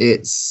fun.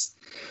 It's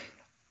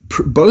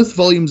both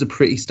volumes are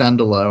pretty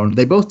standalone.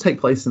 They both take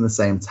place in the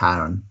same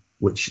town,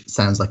 which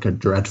sounds like a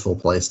dreadful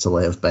place to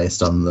live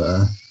based on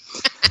the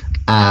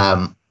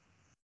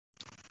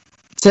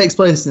takes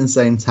place in the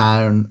same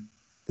town.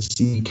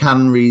 So you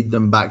can read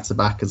them back to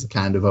back as a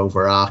kind of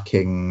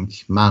overarching,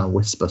 man,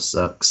 Whisper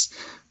sucks.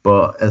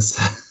 But as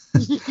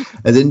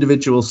As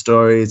individual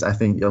stories, I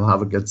think you'll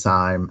have a good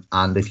time.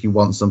 And if you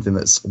want something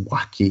that's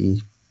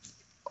wacky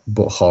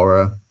but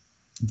horror,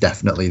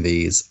 definitely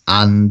these.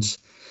 And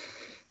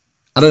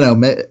I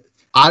don't know,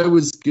 I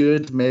was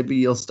good. Maybe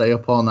you'll stay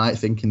up all night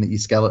thinking that your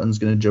skeleton's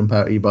going to jump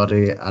out of your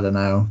body. I don't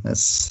know.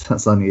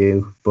 That's on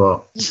you.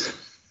 But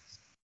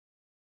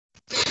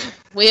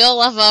we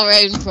all have our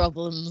own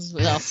problems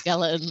with our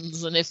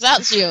skeletons, and if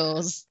that's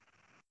yours,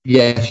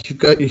 yeah,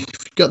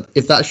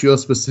 if that's your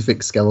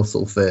specific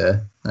skeletal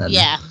fear, then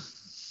yeah,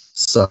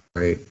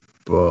 sorry,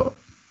 but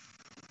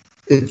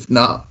if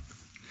not,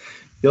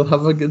 you'll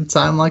have a good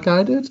time like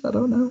I did. I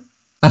don't know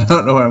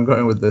where I'm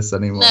going with this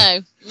anymore.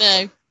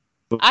 No.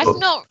 But, I've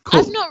not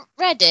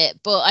read it,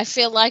 but I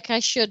feel like I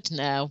should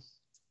now.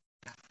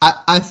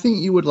 I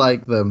think you would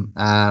like them.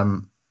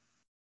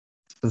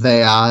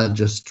 They are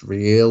just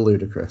real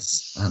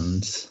ludicrous,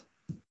 and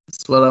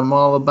that's what I'm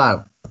all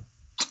about.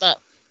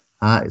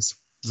 That is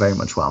very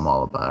much what I'm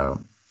all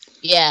about.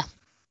 Yeah.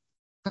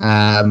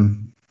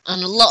 And a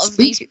lot of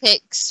these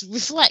picks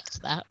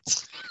reflect that.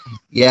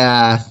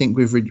 Yeah, I think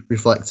we've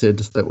reflected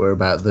that we're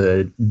about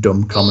the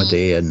dumb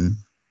comedy and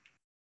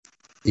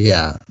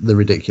the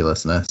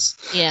ridiculousness.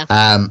 Yeah.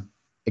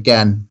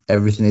 Again,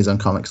 everything is on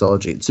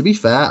Comixology. To be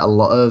fair, a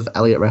lot of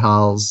Elliot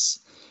Rehal's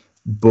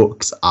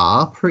books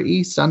are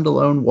pretty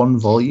standalone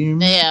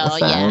one-volume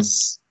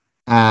affairs.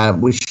 Yeah.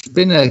 Which has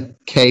been a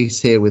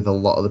case here with a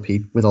lot of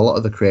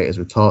the creators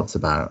we've talked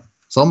about.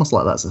 It's almost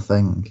like that's a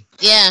thing.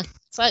 Yeah,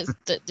 it's like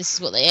this is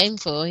what they aim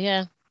for.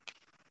 Yeah.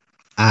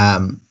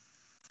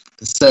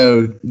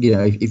 So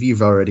if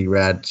you've already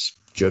read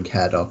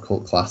Jughead or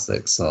Cult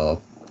Classics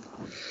or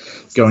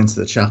Going to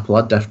the Chapel,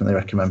 I'd definitely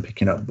recommend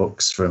picking up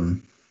books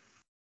from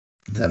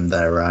them.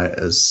 Their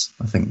writers,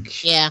 I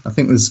think. Yeah. I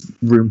think there's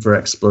room for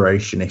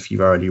exploration if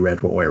you've already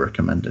read what we're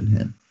recommending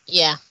here.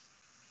 Yeah.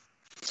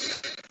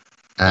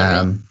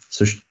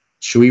 So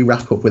should we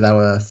wrap up with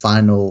our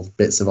final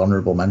bits of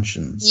honourable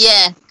mentions?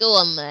 Yeah, go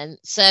on then.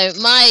 So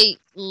my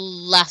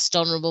last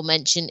honourable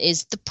mention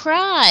is The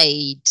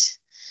Pride.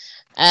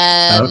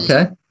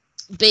 Okay.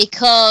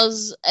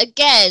 Because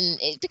again,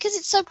 because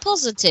it's so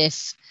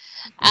positive,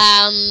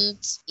 and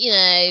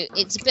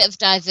it's a bit of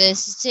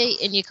diversity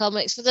in your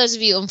comics. For those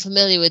of you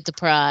unfamiliar with The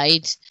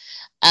Pride,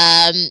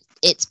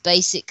 it's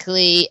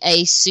basically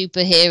a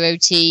superhero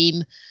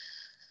team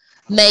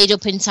made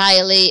up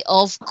entirely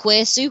of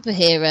queer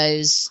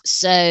superheroes.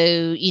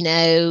 So,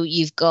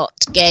 you've got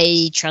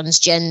gay,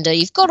 transgender,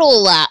 you've got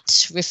all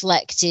that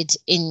reflected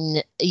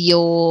in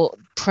your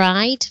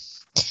Pride.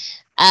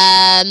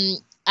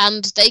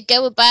 And they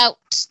go about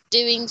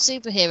doing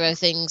superhero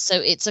things. So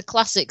it's a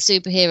classic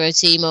superhero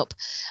team up.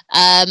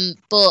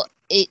 But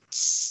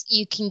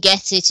you can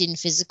get it in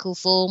physical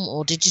form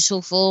or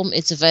digital form.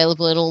 It's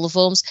available in all the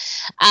forms.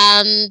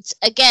 And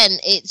again,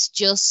 it's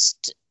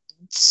just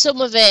some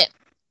of it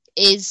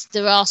is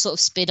there are sort of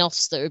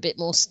spin-offs that are a bit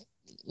more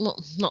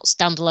not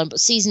standalone, but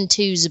season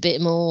 2 is a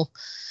bit more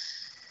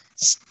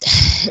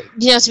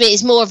you know what I mean,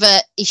 it's more of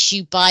a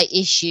issue by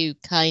issue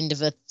kind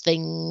of a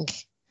thing.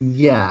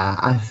 Yeah,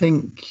 I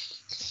think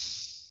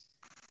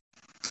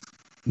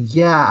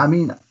I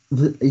mean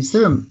there is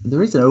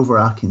an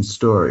overarching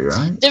story,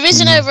 right? There is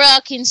an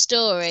overarching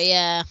story,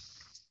 yeah.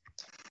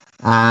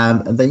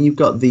 And then you've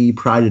got the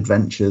Pride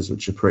Adventures,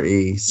 which are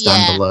pretty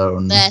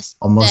standalone,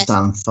 almost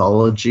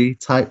anthology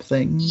type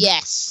thing.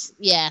 Yes,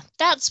 yeah,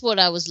 that's what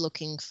I was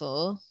looking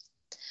for.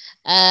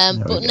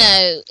 But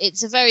no,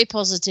 it's a very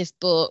positive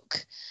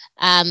book,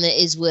 and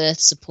it is worth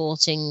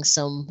supporting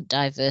some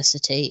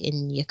diversity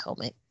in your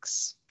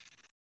comics.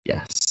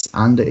 Yes,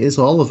 and it is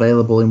all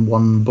available in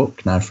one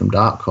book now from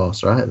Dark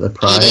Horse, right? The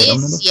Pride. It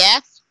is, yeah,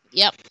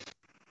 yep.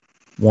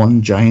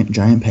 One giant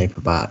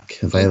paperback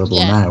available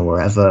now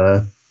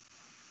wherever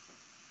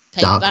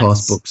Dark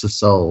Horse books are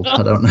sold.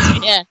 I don't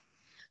know.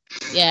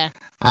 Yeah.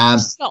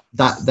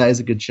 That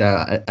is a good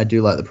shout. I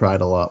do like the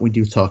Pride a lot. We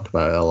do talk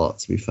about it a lot,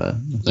 to be fair.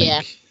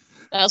 Yeah,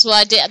 that's why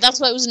I did. That's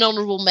why it was an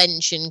honourable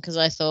mention, because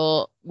I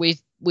thought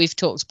we've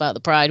talked about the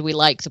Pride. We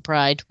like the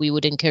Pride. We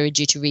would encourage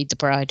you to read the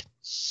Pride.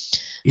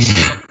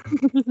 Yeah,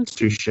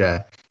 touche.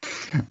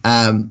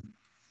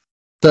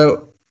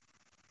 So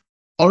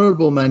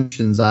honourable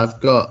mentions. I've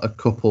got a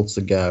couple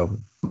to go.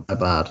 My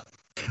bad.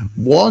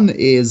 One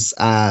is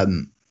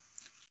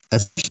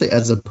especially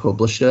as a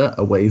publisher,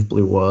 A Wave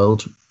Blue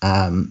World.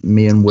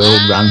 Me and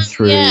Will ran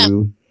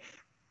through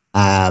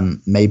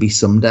Maybe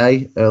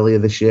Someday earlier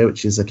this year,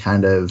 which is a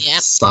kind of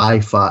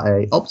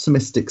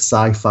optimistic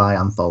sci-fi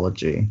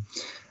anthology.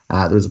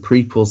 There was a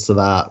prequel to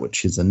that,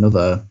 which is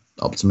another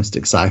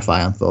optimistic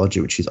sci-fi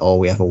anthology, which is All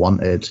We Ever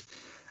Wanted.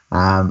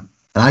 And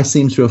I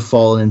seem to have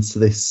fallen into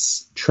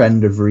this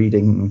trend of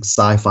reading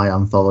sci-fi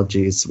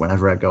anthologies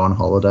whenever I go on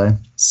holiday.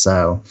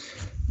 So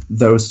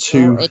those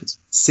two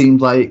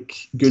seemed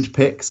like good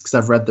picks because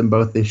I've read them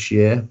both this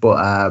year. But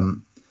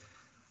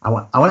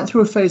I went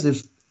through a phase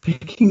of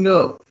picking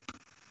up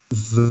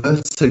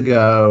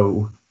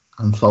Vertigo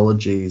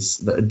anthologies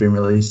that had been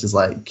released as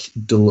like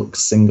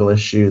deluxe single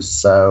issues.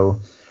 So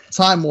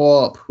Time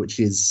Warp, which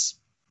is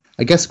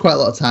I guess quite a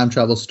lot of time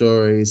travel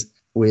stories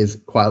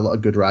with quite a lot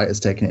of good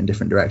writers taking it in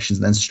different directions,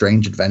 and then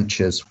Strange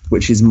Adventures,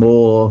 which is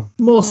more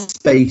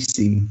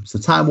spacey. So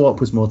Time Warp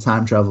was more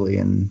time travel-y,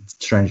 and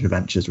Strange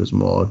Adventures was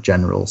more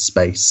general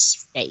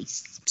space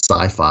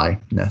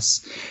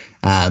sci-fi-ness.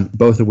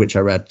 Both of which I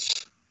read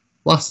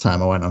last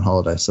time I went on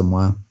holiday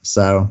somewhere.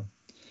 So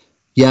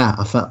yeah,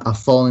 I've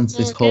fallen into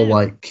this whole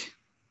like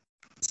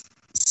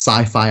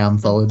sci-fi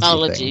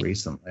anthology thing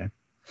recently.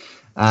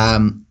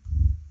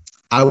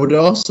 I would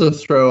also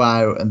throw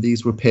out, and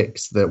these were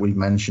picks that we've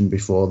mentioned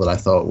before that I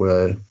thought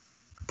were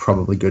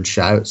probably good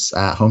shouts,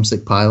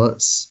 Homesick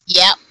Pilots.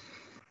 Yep.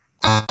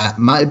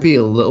 Might be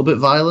a little bit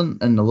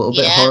violent and a little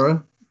bit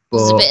horror, but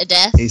there's a bit of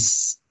death.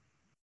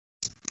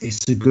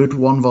 It's a good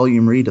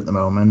 1-volume read at the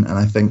moment, and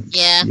I think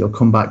you'll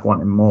come back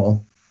wanting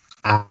more.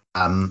 I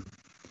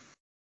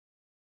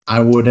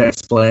would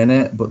explain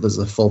it, but there's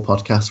a full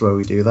podcast where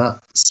we do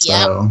that.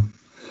 So. Yep.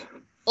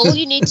 All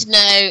you need to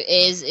know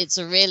is it's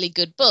a really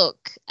good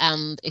book,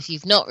 and if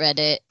you've not read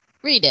it,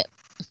 read it.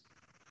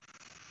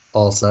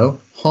 Also,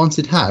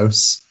 Haunted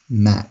House,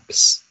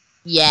 Max.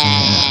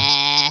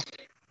 Yeah.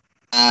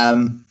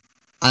 I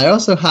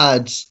also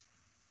had,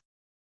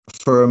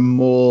 for a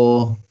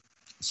more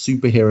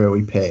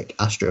superhero-y pick,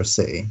 Astro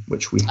City,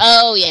 which we...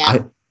 Oh,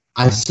 yeah.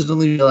 I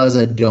suddenly realised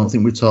I don't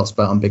think we talked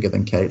about on Bigger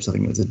Than Capes. I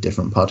think it was a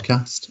different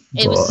podcast.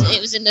 It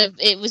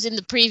was in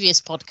the previous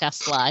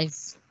podcast live.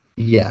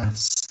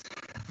 Yes.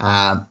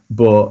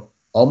 But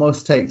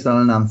almost takes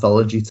on an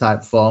anthology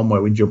type form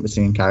where we jump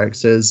between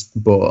characters,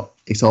 but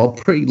it's all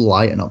pretty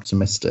light and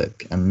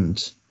optimistic,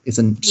 and it's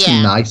a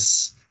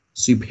nice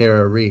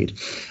superhero read.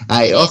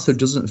 It also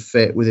doesn't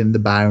fit within the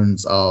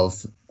bounds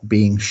of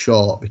being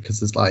short, because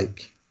there's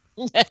like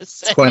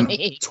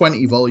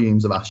 20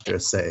 volumes of Astro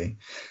City.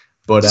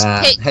 But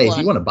hey, if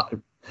you want to buy,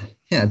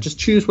 just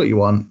choose what you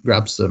want,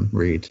 grab some,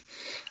 read.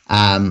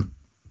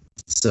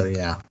 So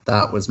yeah,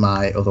 that was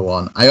my other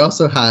one. I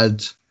also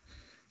had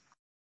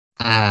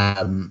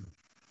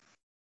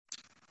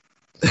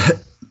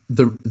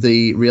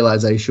the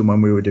realization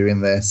when we were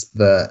doing this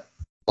that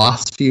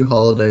last few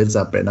holidays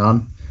I've been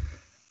on,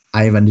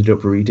 I've ended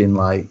up reading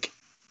like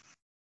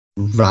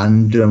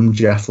random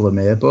Jeff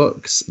Lemire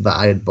books that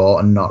I had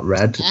bought and not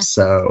read.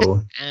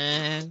 So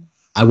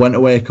I went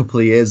away a couple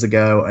of years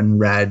ago and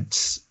read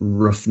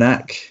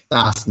Roughneck.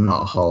 That's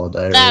not a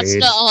holiday read. That's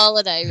not a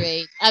holiday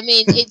read. I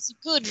mean, it's a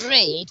good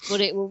read,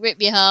 but it will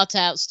rip your heart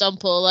out,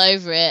 stomp all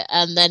over it,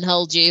 and then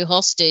hold you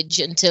hostage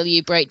until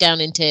you break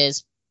down in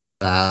tears.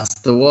 That's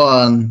the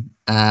one.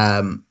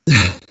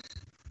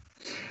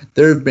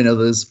 There have been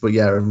others, but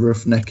yeah,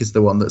 Roughneck is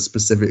the one that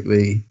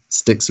specifically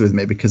sticks with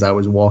me because I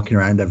was walking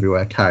around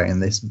everywhere carrying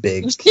this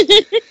big...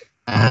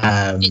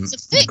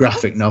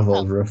 graphic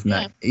novel,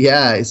 Roughneck.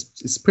 Yeah,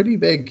 it's pretty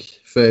big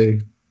for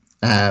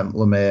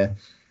Lemire.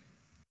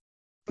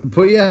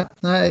 But yeah,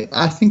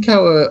 I think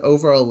our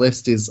overall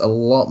list is a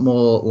lot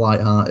more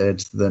lighthearted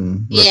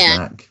than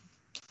Roughneck.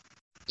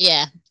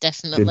 Yeah,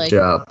 definitely. Good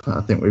job. I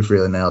think we've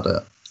really nailed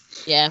it.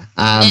 Yeah.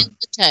 And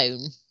the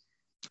tone.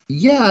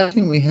 Yeah, I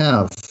think we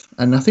have.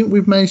 And I think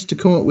we've managed to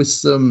come up with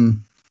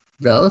some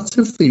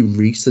relatively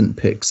recent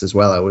picks as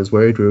well. I was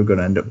worried we were going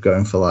to end up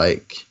going for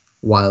like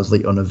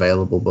wildly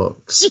unavailable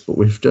books, but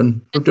we've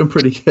done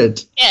pretty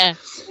good. Yeah,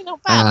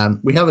 not bad.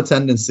 We have a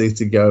tendency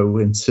to go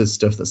into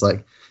stuff that's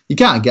like, you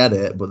can't get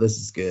it, but this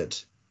is good.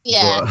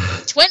 Yeah,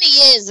 20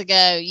 years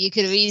ago you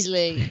could have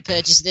easily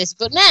purchased this,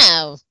 but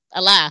now,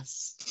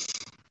 alas.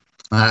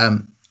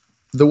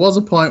 There was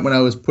a point when I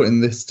was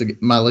putting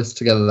my list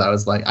together that I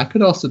was like, I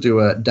could also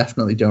do a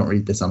definitely don't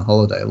read this on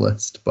holiday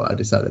list, but I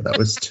decided that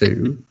was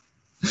too.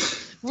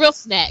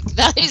 Roughneck,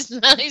 that is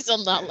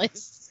on that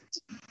list.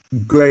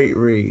 Great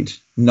read,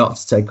 not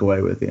to take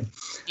away with you.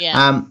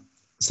 Yeah.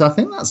 So I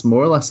think that's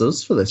more or less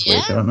us for this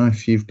week. I don't know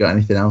if you've got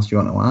anything else you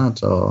want to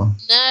add, or...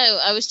 No,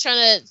 I was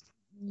trying to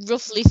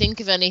roughly think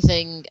of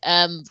anything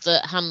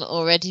that hadn't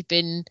already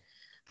been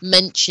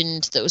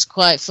mentioned that was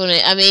quite funny.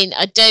 I mean,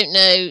 I don't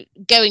know,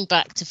 going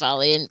back to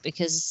Valiant,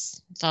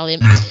 because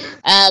Valiant,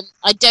 I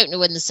don't know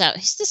when is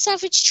the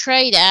Savage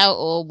Trade out,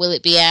 or will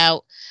it be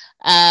out?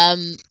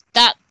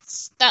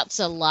 That's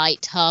a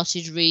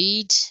light-hearted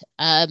read.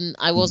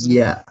 I wasn't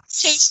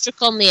too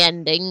struck on the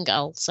ending,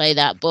 I'll say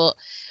that. But,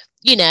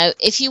 you know,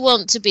 if you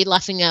want to be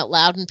laughing out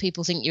loud and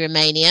people think you're a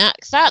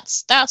maniac,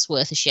 that's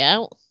worth a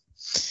shout.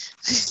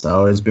 It's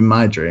always been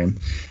my dream.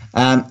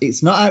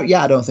 It's not out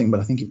yet, I don't think,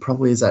 but I think it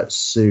probably is out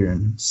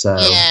soon. So,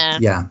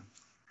 yeah.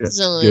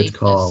 Good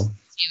call. A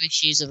few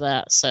issues of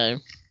that, so...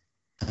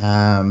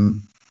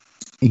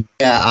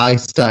 Yeah, I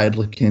started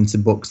looking into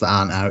books that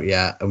aren't out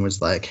yet and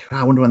was like,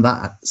 I wonder when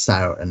that's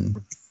out.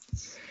 And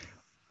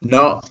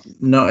not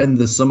in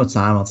the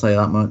summertime, I'll tell you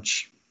that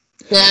much.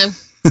 No.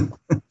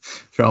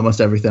 For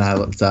almost everything I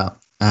looked at.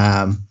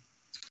 I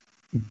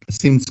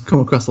seem to come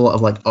across a lot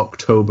of like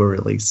October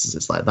releases.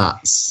 It's like,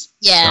 that's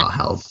not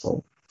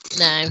helpful.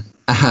 No.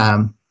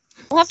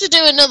 We'll have to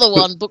do another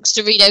one, books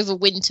to read over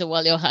winter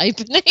while you're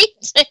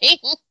hibernating.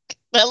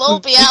 They'll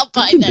all be out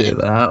by then. Do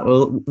that.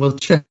 We'll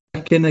check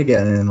in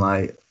again in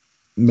like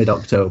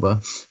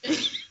mid-October.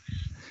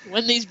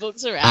 When these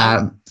books are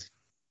out.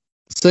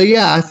 So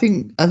yeah, I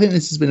think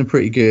this has been a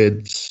pretty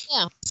good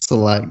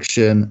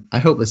selection. I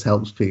hope this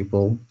helps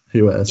people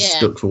who are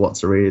stuck for what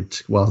to read.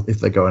 Well, if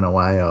they're going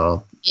away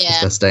or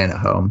if they're staying at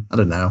home, I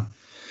don't know.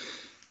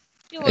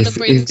 You want to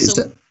bring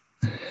some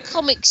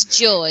comics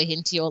joy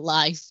into your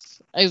life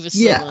over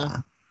summer. Yeah.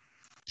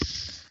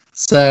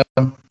 So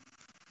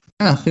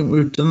I think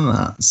we've done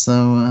that.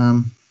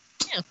 So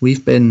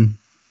we've been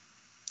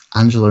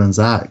Angela and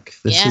Zach.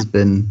 This has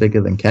been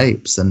Bigger Than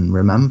Capes, and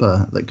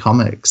remember that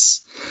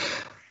comics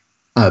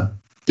are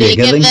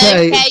bigger than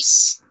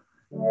capes.